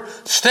his word,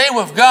 stay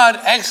with God,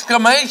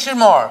 exclamation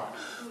mark.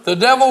 The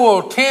devil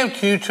will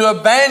tempt you to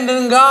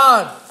abandon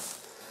God.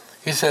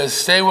 He says,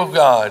 stay with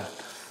God.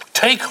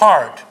 Take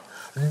heart.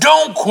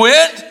 Don't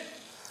quit.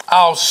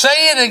 I'll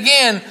say it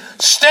again.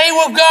 Stay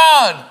with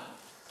God.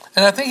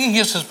 And I think he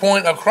gets his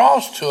point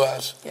across to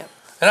us. Yep.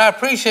 And I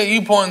appreciate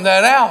you pointing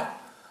that out,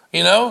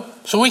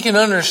 so we can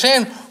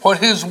understand what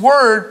his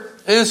word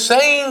is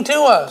saying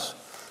to us.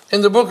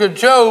 In the book of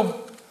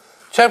Job,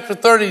 chapter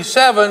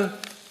 37,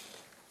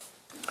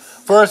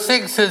 verse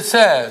 6, it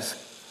says,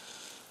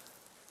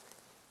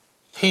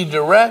 he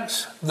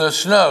directs the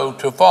snow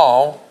to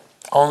fall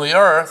on the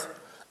earth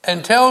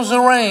and tells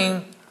the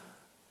rain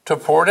to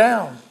pour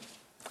down.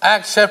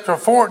 Acts chapter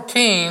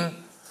 14,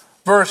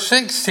 verse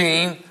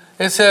 16,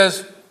 it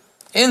says,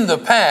 in the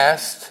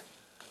past,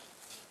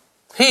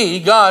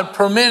 God,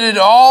 permitted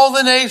all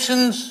the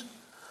nations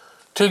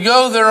to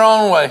go their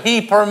own way.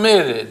 He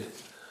permitted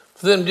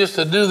for them just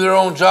to do their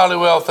own jolly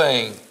well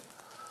thing.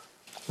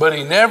 But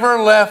he never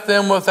left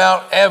them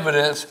without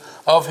evidence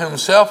of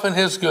himself and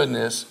his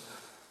goodness.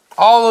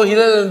 Although he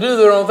let them do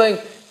their own thing,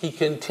 he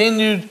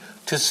continued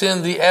to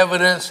send the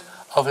evidence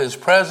of his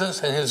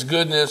presence and his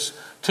goodness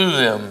to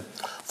them.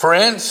 For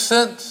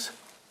instance,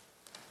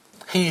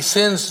 he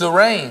sends the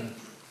rain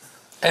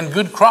and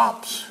good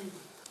crops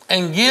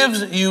and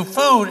gives you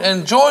food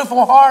and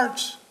joyful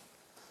hearts.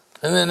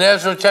 And then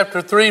Ezra chapter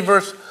 3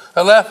 verse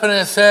 11,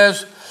 it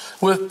says,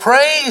 with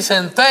praise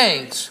and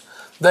thanks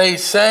they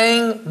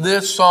sang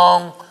this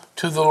song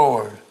to the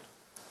Lord.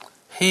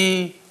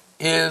 He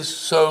is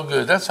so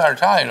good. That's our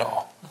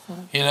title.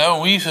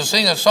 Mm-hmm. We used to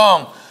sing a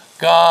song,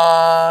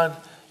 God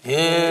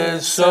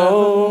is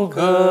so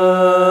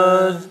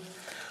good.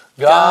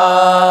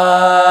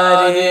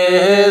 God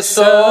is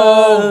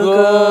so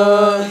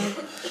good.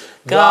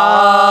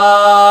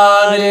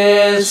 God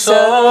is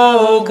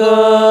so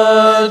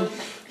good.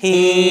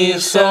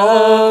 He's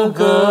so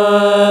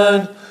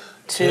good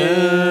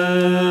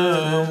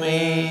to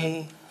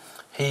me.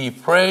 He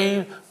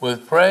prayed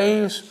with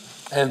praise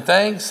and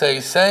thanks. They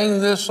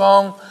sang this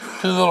song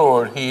to the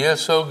Lord. He is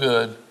so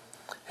good.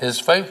 His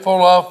faithful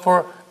love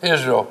for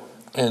Israel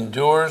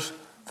endures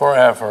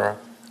forever.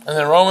 And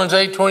then Romans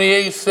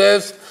 8:28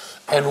 says,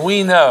 and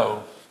we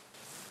know.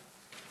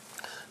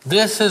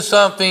 This is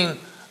something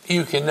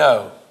you can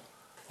know.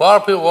 A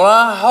lot of people, well,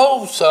 I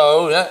hope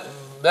so.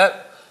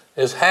 That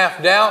is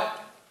half doubt,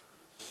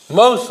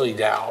 mostly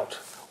doubt.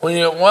 When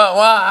you,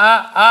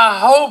 I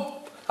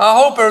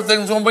hope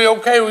everything's going to be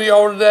okay with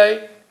y'all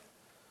today.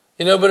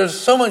 But there's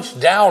so much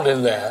doubt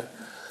in that.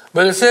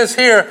 But it says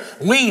here,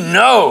 we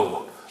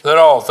know that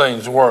all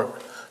things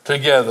work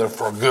together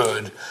for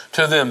good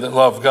to them that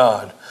love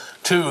God,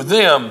 to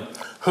them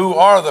who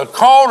are the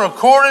called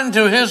according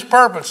to his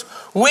purpose.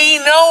 We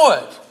know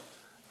it.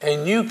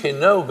 and you can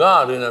know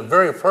God in a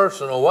very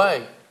personal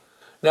way.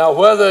 Now,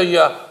 whether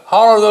you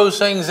holler those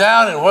things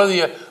out and whether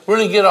you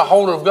really get a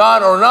hold of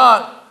God or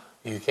not,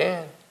 you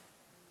can.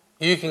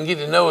 You can get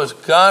to know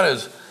God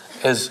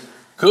as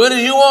good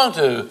as you want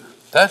to.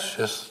 That's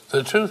just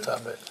the truth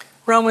of it.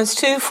 Romans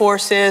 2:4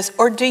 says,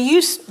 or do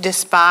you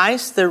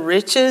despise the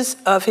riches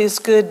of his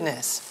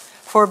goodness,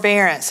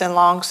 forbearance and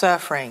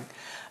long-suffering,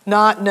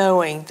 not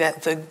knowing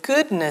that the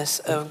goodness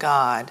of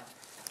God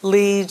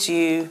leads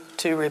you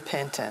to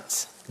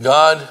repentance?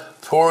 God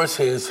pours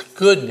his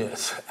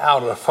goodness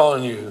out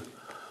upon you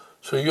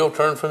so you'll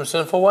turn from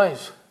sinful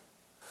ways.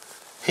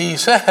 He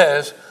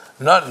says,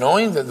 not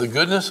knowing that the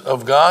goodness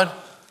of God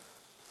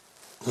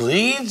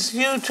leads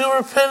you to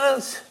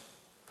repentance.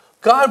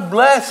 God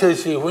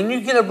blesses you. When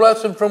you get a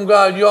blessing from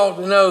God, you ought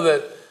to know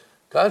that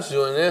God's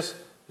doing this.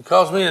 It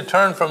calls me to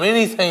turn from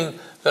anything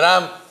that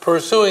I'm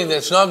pursuing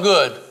that's not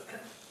good.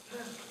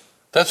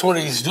 That's what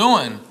he's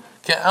doing.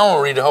 I want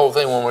to read the whole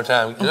thing one more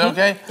time. Is that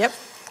okay? Yep.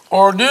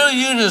 Or do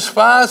you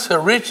despise the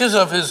riches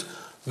of his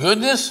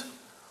goodness?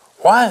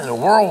 Why in the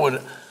world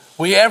would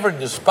we ever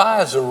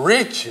despise the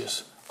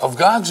riches of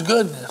God's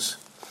goodness?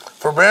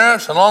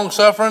 Forbearance and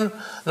long-suffering,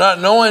 not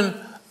knowing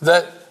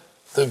that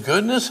the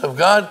goodness of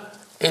God,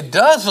 it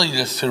does lead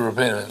us to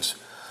repentance.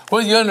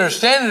 Whether you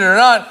understand it or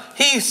not,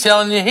 he's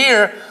telling you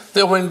here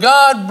that when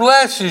God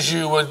blesses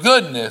you with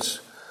goodness,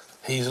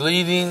 he's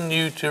leading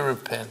you to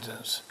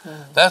repentance.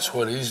 That's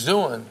what he's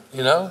doing,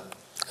 you know.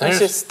 I was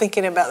just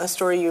thinking about the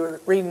story you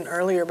were reading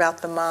earlier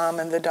about the mom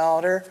and the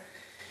daughter.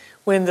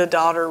 When the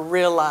daughter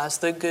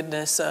realized the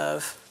goodness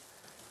of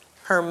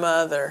her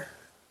mother,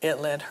 it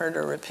led her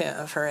to repent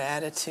of her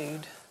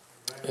attitude.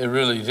 It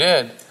really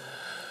did.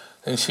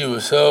 And she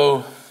was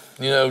so,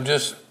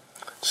 just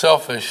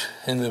selfish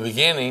in the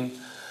beginning.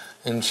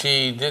 And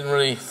she didn't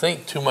really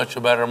think too much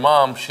about her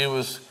mom. She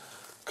was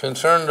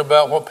concerned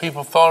about what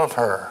people thought of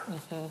her.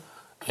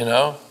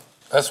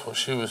 That's what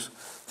she was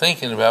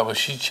thinking about, but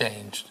she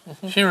changed.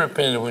 She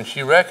repented when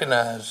she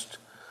recognized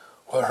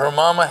what her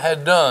mama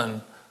had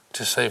done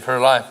to save her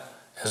life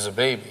as a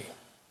baby.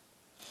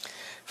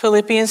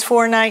 Philippians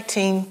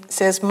 4:19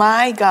 says,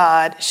 my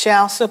God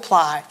shall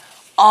supply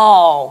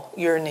all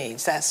your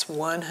needs. That's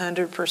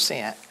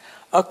 100%.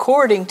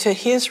 According to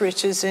his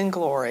riches in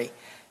glory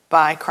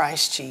by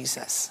Christ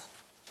Jesus.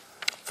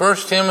 1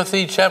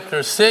 Timothy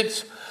chapter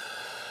 6,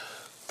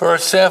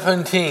 verse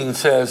 17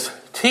 says,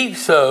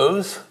 teach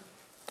those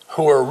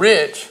who are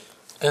rich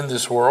in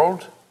this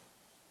world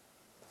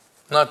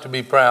not to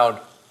be proud.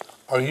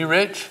 Are you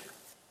rich?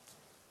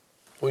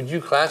 Would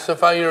you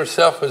classify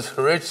yourself as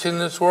rich in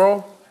this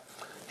world?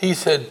 He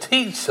said,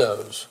 teach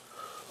those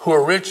who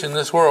are rich in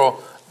this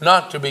world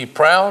not to be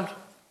proud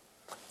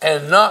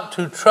and not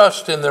to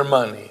trust in their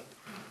money.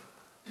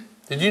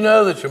 Did you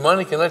know that your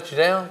money can let you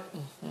down?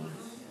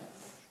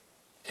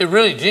 It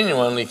really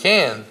genuinely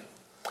can.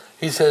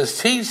 He says,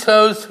 teach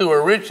those who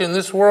are rich in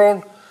this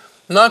world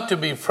not to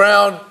be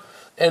proud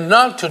and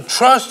not to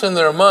trust in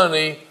their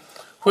money,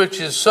 which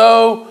is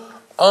so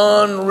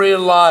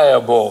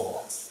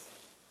unreliable.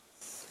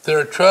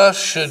 Their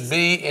trust should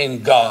be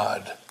in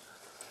God,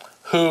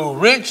 who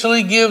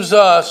richly gives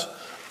us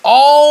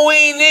all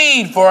we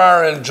need for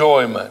our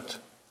enjoyment.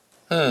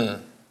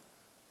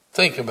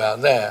 Think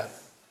about that.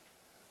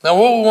 Now,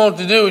 what we want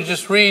to do is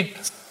just read,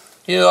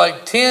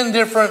 10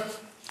 different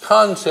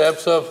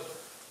concepts of,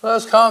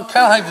 it's kind of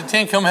like the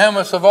 10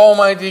 commandments of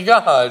Almighty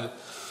God.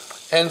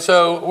 And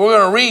so we're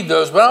going to read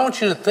those, but I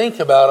want you to think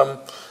about them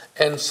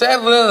and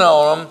settle in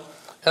on them.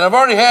 And I've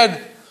already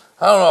had,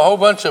 a whole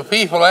bunch of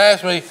people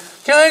ask me,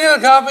 can I get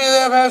a copy of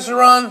that, Pastor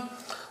Ron?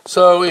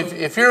 So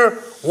if you're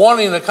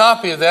wanting a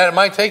copy of that, it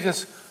might take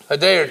us a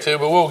day or two,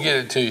 but we'll get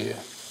it to you.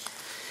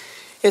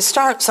 It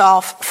starts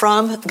off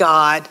from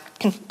God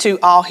to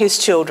all his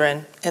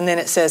children, and then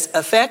it says,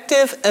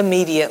 effective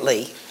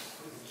immediately.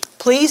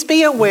 Please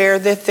be aware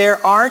that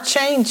there are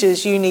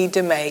changes you need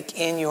to make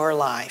in your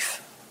life.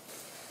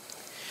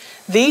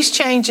 These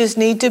changes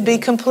need to be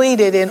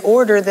completed in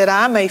order that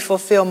I may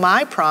fulfill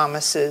my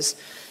promises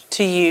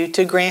to you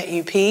to grant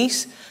you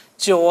peace,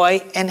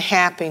 joy, and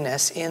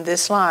happiness in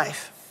this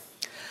life.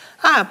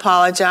 I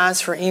apologize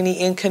for any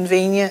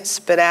inconvenience,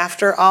 but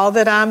after all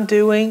that I'm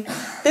doing,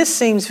 this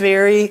seems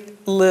very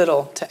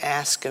little to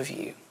ask of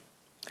you.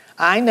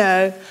 I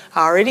know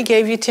I already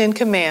gave you 10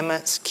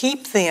 commandments.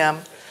 Keep them,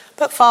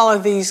 but follow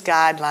these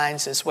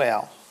guidelines as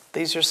well.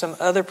 These are some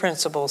other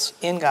principles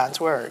in God's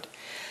Word.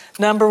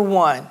 Number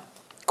 1,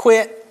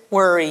 quit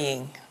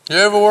worrying. You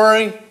ever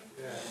worry?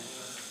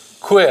 Yes.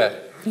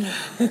 Quit.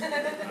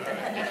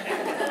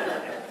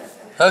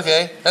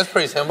 Okay, that's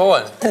pretty simple,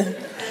 isn't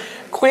it?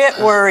 Quit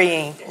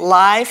worrying.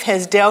 Life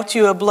has dealt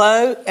you a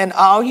blow, and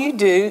all you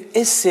do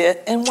is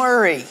sit and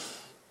worry.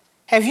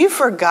 Have you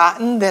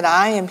forgotten that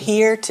I am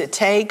here to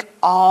take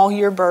all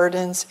your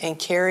burdens and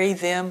carry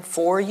them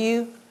for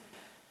you?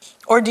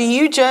 Or do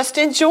you just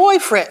enjoy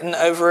fretting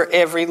over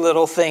every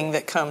little thing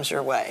that comes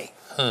your way?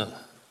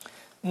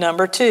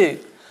 Number 2,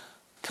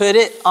 put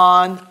it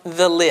on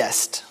the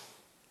list.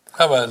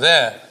 How about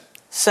that?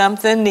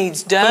 Something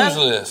needs done. Whose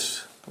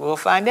list? We'll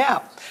find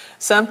out.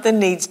 Something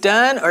needs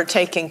done or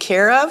taken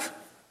care of,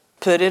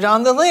 put it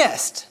on the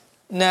list.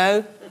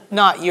 No,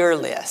 not your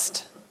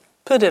list.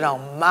 Put it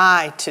on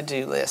my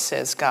to-do list,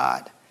 says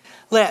God.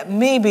 Let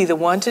me be the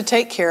one to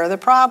take care of the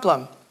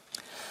problem.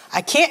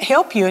 I can't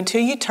help you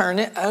until you turn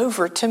it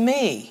over to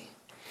me.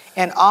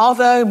 And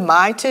although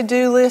my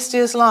to-do list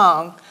is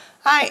long,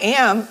 I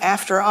am,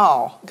 after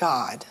all,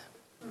 God.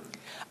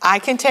 I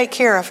can take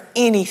care of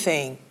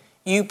anything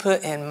you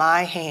put in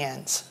my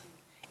hands.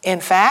 In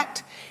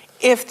fact,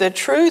 if the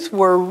truth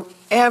were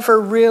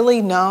ever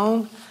really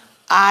known,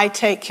 I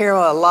take care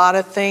of a lot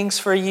of things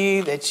for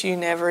you that you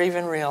never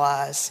even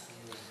realize.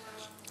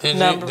 Did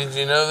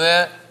you know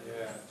that?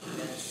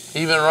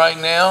 Yeah. Even right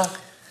now,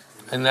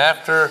 and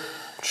after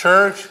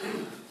church,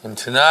 and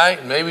tonight,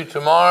 and maybe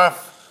tomorrow,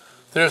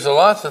 there's a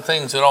lots of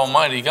things that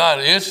Almighty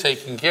God is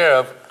taking care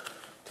of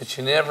that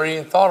you never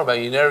even thought about.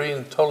 You never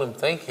even told him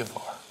thank you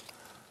for.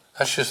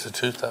 That's just the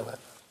truth of it.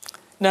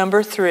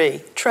 Number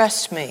 3,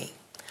 trust me.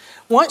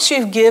 Once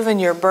you've given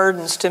your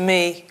burdens to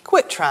me,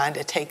 quit trying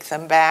to take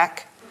them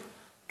back.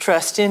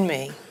 Trust in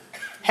me.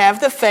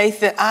 Have the faith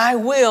that I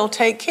will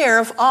take care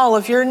of all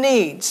of your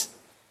needs,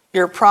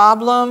 your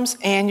problems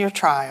and your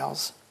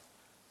trials.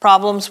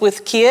 Problems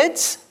with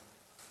kids?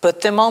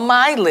 Put them on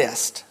my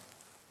list.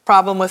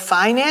 Problem with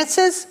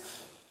finances?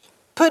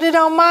 Put it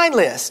on my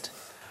list.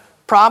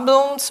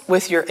 Problems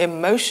with your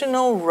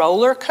emotional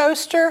roller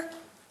coaster?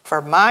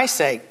 For my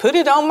sake, put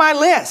it on my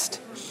list.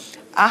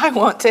 I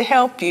want to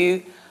help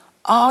you.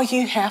 All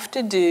you have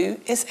to do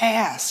is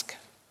ask.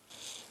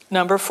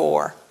 Number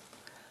 4,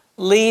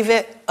 leave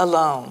it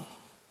alone.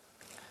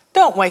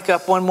 Don't wake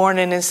up one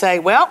morning and say,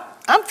 well,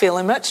 I'm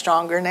feeling much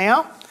stronger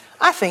now.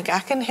 I think I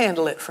can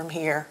handle it from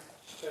here.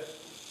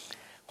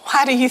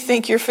 Why do you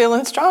think you're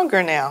feeling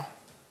stronger now?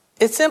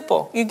 It's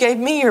simple. You gave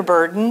me your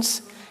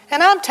burdens,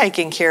 and I'm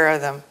taking care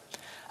of them.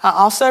 I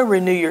also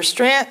renew your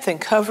strength and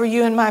cover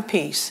you in my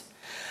peace.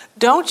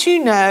 Don't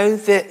you know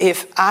that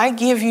if I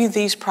give you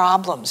these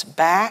problems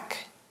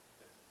back,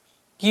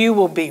 you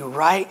will be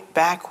right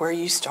back where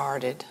you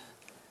started?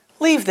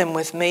 Leave them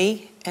with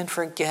me and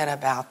forget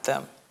about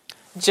them.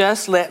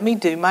 Just let me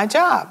do my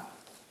job.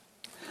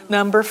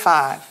 Number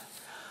 5,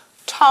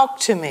 talk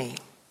to me.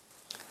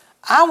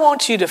 I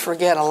want you to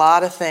forget a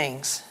lot of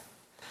things.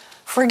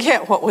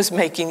 Forget what was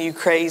making you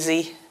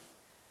crazy.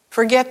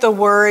 Forget the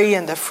worry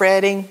and the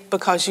fretting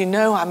because you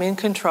know I'm in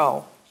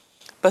control.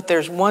 But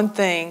there's one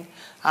thing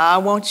I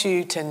want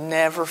you to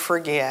never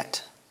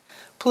forget.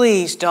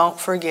 Please don't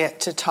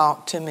forget to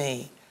talk to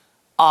me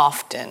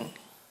often.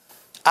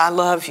 I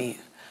love you.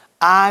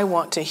 I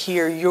want to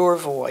hear your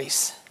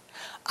voice.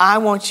 I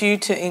want you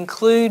to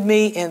include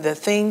me in the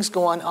things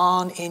going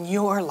on in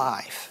your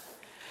life.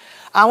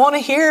 I want to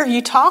hear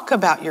you talk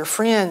about your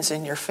friends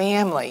and your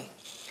family.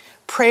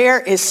 Prayer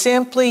is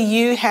simply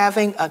you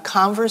having a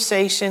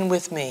conversation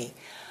with me.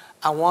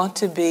 I want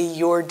to be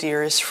your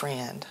dearest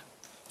friend.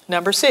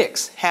 Number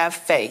 6, have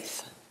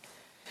faith.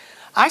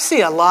 I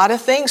see a lot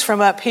of things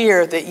from up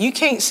here that you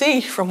can't see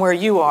from where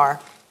you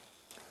are.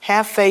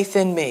 Have faith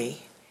in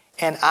me,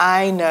 and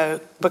I know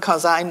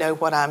because I know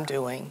what I'm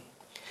doing.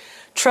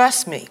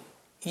 Trust me,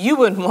 you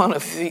wouldn't want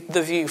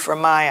the view from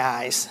my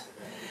eyes.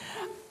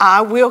 I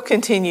will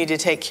continue to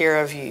take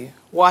care of you,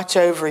 watch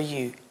over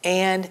you,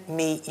 and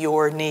meet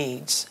your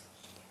needs.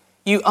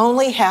 You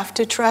only have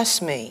to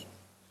trust me.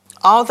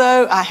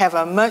 Although I have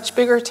a much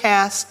bigger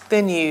task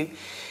than you,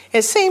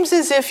 it seems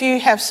as if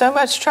you have so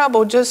much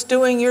trouble just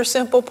doing your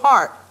simple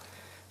part.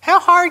 How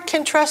hard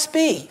can trust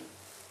be?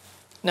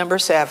 Number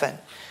 7,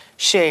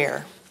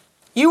 share.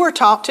 You were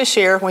taught to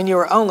share when you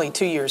were only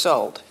 2 years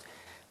old.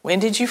 When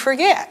did you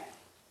forget?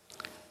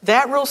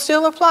 That rule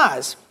still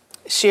applies.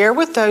 Share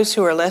with those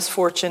who are less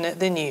fortunate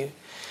than you.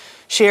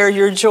 Share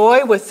your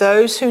joy with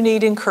those who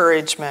need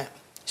encouragement.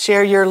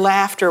 Share your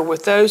laughter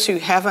with those who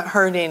haven't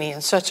heard any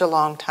in such a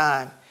long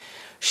time.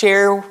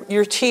 Share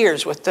your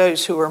tears with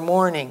those who are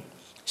mourning.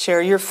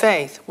 Share your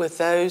faith with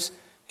those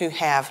who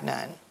have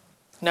none.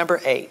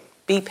 Number 8,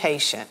 be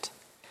patient.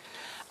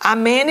 I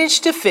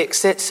managed to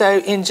fix it so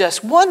in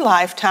just one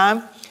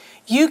lifetime,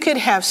 you could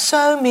have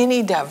so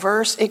many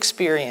diverse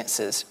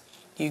experiences.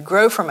 You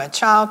grow from a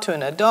child to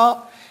an adult,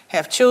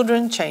 have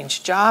children,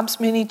 change jobs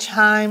many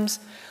times,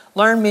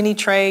 learn many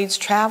trades,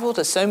 travel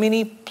to so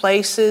many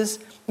places,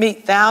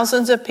 meet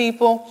thousands of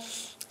people,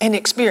 and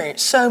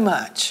experience so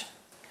much.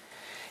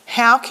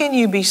 How can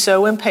you be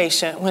so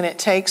impatient when it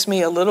takes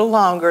me a little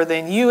longer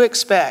than you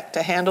expect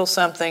to handle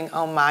something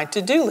on my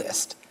to-do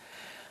list?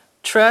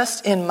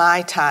 Trust in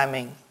my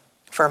timing,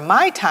 for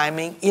my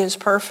timing is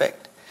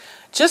perfect.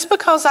 Just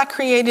because I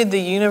created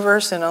the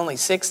universe in only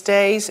 6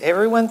 days,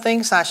 everyone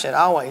thinks I should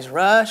always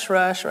rush.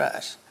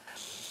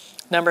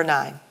 Number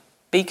 9,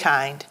 be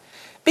kind.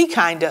 Be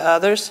kind to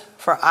others,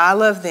 for I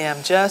love them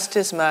just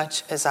as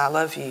much as I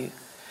love you.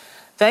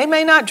 They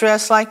may not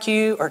dress like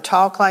you or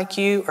talk like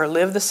you or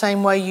live the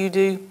same way you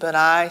do, but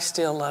I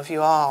still love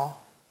you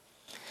all.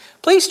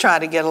 Please try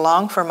to get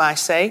along for my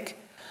sake.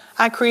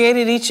 I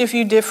created each of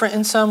you different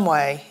in some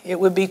way. It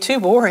would be too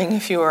boring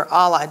if you were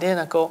all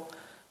identical.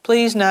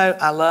 Please know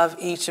I love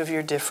each of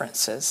your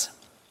differences.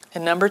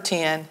 And number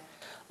 10,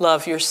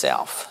 love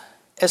yourself.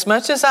 As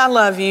much as I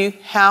love you,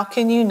 how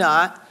can you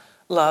not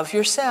love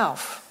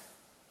yourself?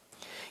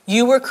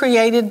 You were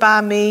created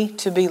by me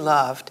to be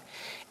loved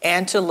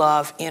and to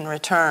love in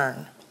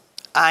return.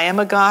 I am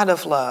a God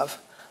of love.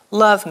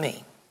 Love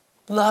me.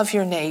 Love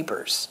your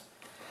neighbors.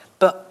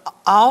 But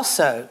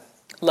also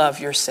love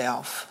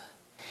yourself.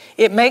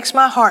 It makes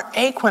my heart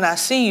ache when I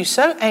see you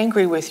so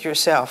angry with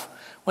yourself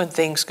when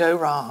things go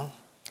wrong.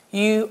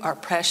 You are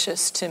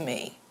precious to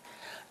me.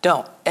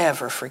 Don't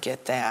ever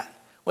forget that.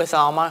 With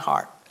all my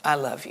heart, I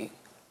love you,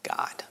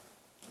 God.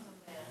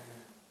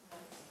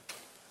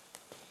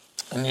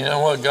 And you know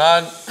what,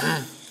 God?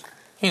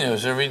 He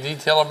knows every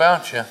detail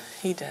about you.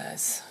 He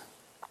does.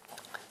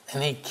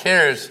 And he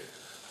cares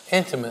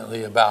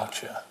intimately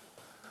about you.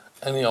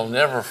 And he'll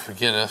never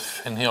forget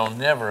us, and he'll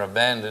never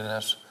abandon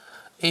us,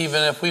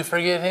 even if we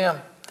forget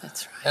him.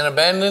 That's right. And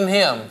abandon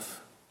him.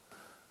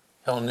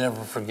 He'll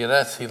never forget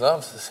us. He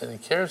loves us and he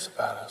cares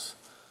about us.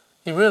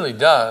 He really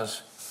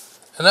does.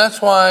 And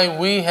that's why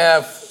we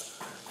have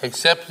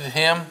accepted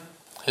him,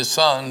 his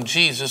son,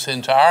 Jesus,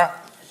 into our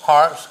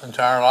hearts,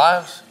 into our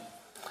lives.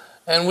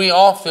 And we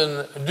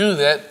often do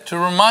that to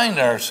remind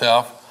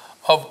ourselves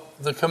of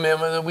the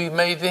commitment that we've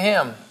made to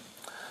him.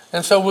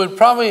 And so we'd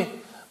probably,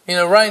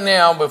 right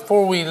now,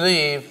 before we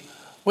leave,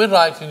 we'd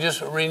like to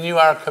just renew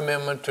our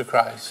commitment to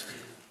Christ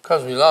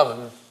because we love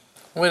him.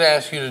 We'd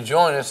ask you to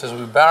join us as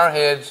we bow our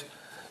heads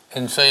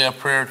and say a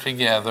prayer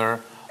together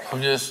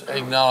of just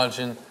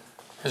acknowledging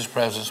his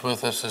presence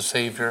with us as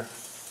Savior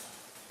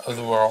of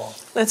the world.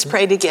 Let's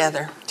pray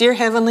together. Dear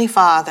Heavenly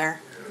Father.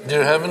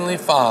 Dear Heavenly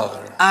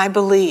Father. I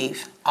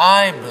believe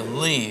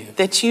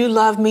that you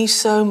love me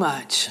so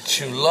much. That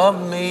you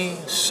love me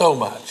so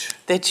much.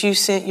 That you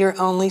sent your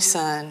only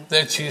Son.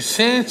 That you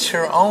sent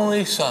your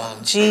only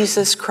Son.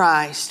 Jesus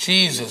Christ.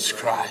 Jesus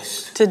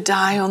Christ. To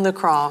die on the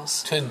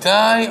cross. To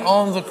die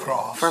on the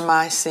cross. For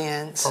my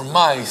sins. For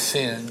my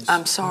sins.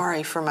 I'm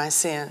sorry for my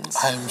sins.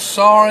 I'm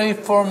sorry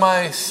for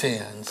my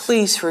sins.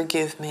 Please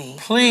forgive me.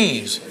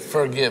 Please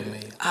forgive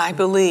me. I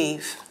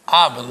believe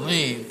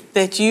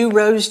that you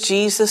rose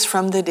Jesus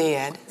from the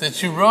dead.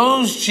 That you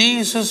rose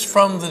Jesus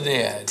from the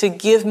dead. To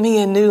give me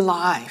a new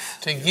life.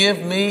 To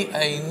give me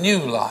a new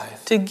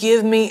life. To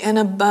give me an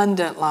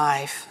abundant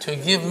life. To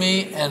give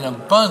me an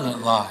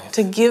abundant life.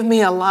 To give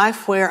me a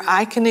life where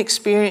I can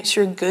experience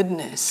your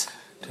goodness.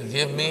 To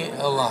give me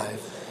a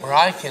life where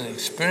I can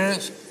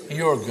experience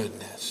your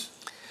goodness.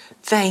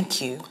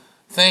 Thank you.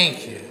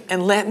 Thank you.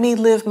 And let me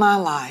live my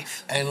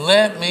life. And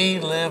let me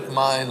live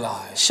my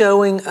life.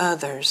 Showing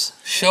others.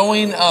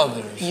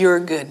 Your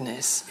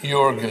goodness.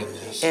 Your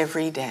goodness.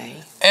 Every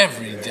day.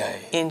 Every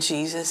day. In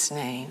Jesus'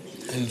 name.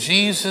 In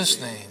Jesus'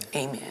 name.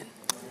 Amen.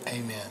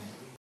 Amen.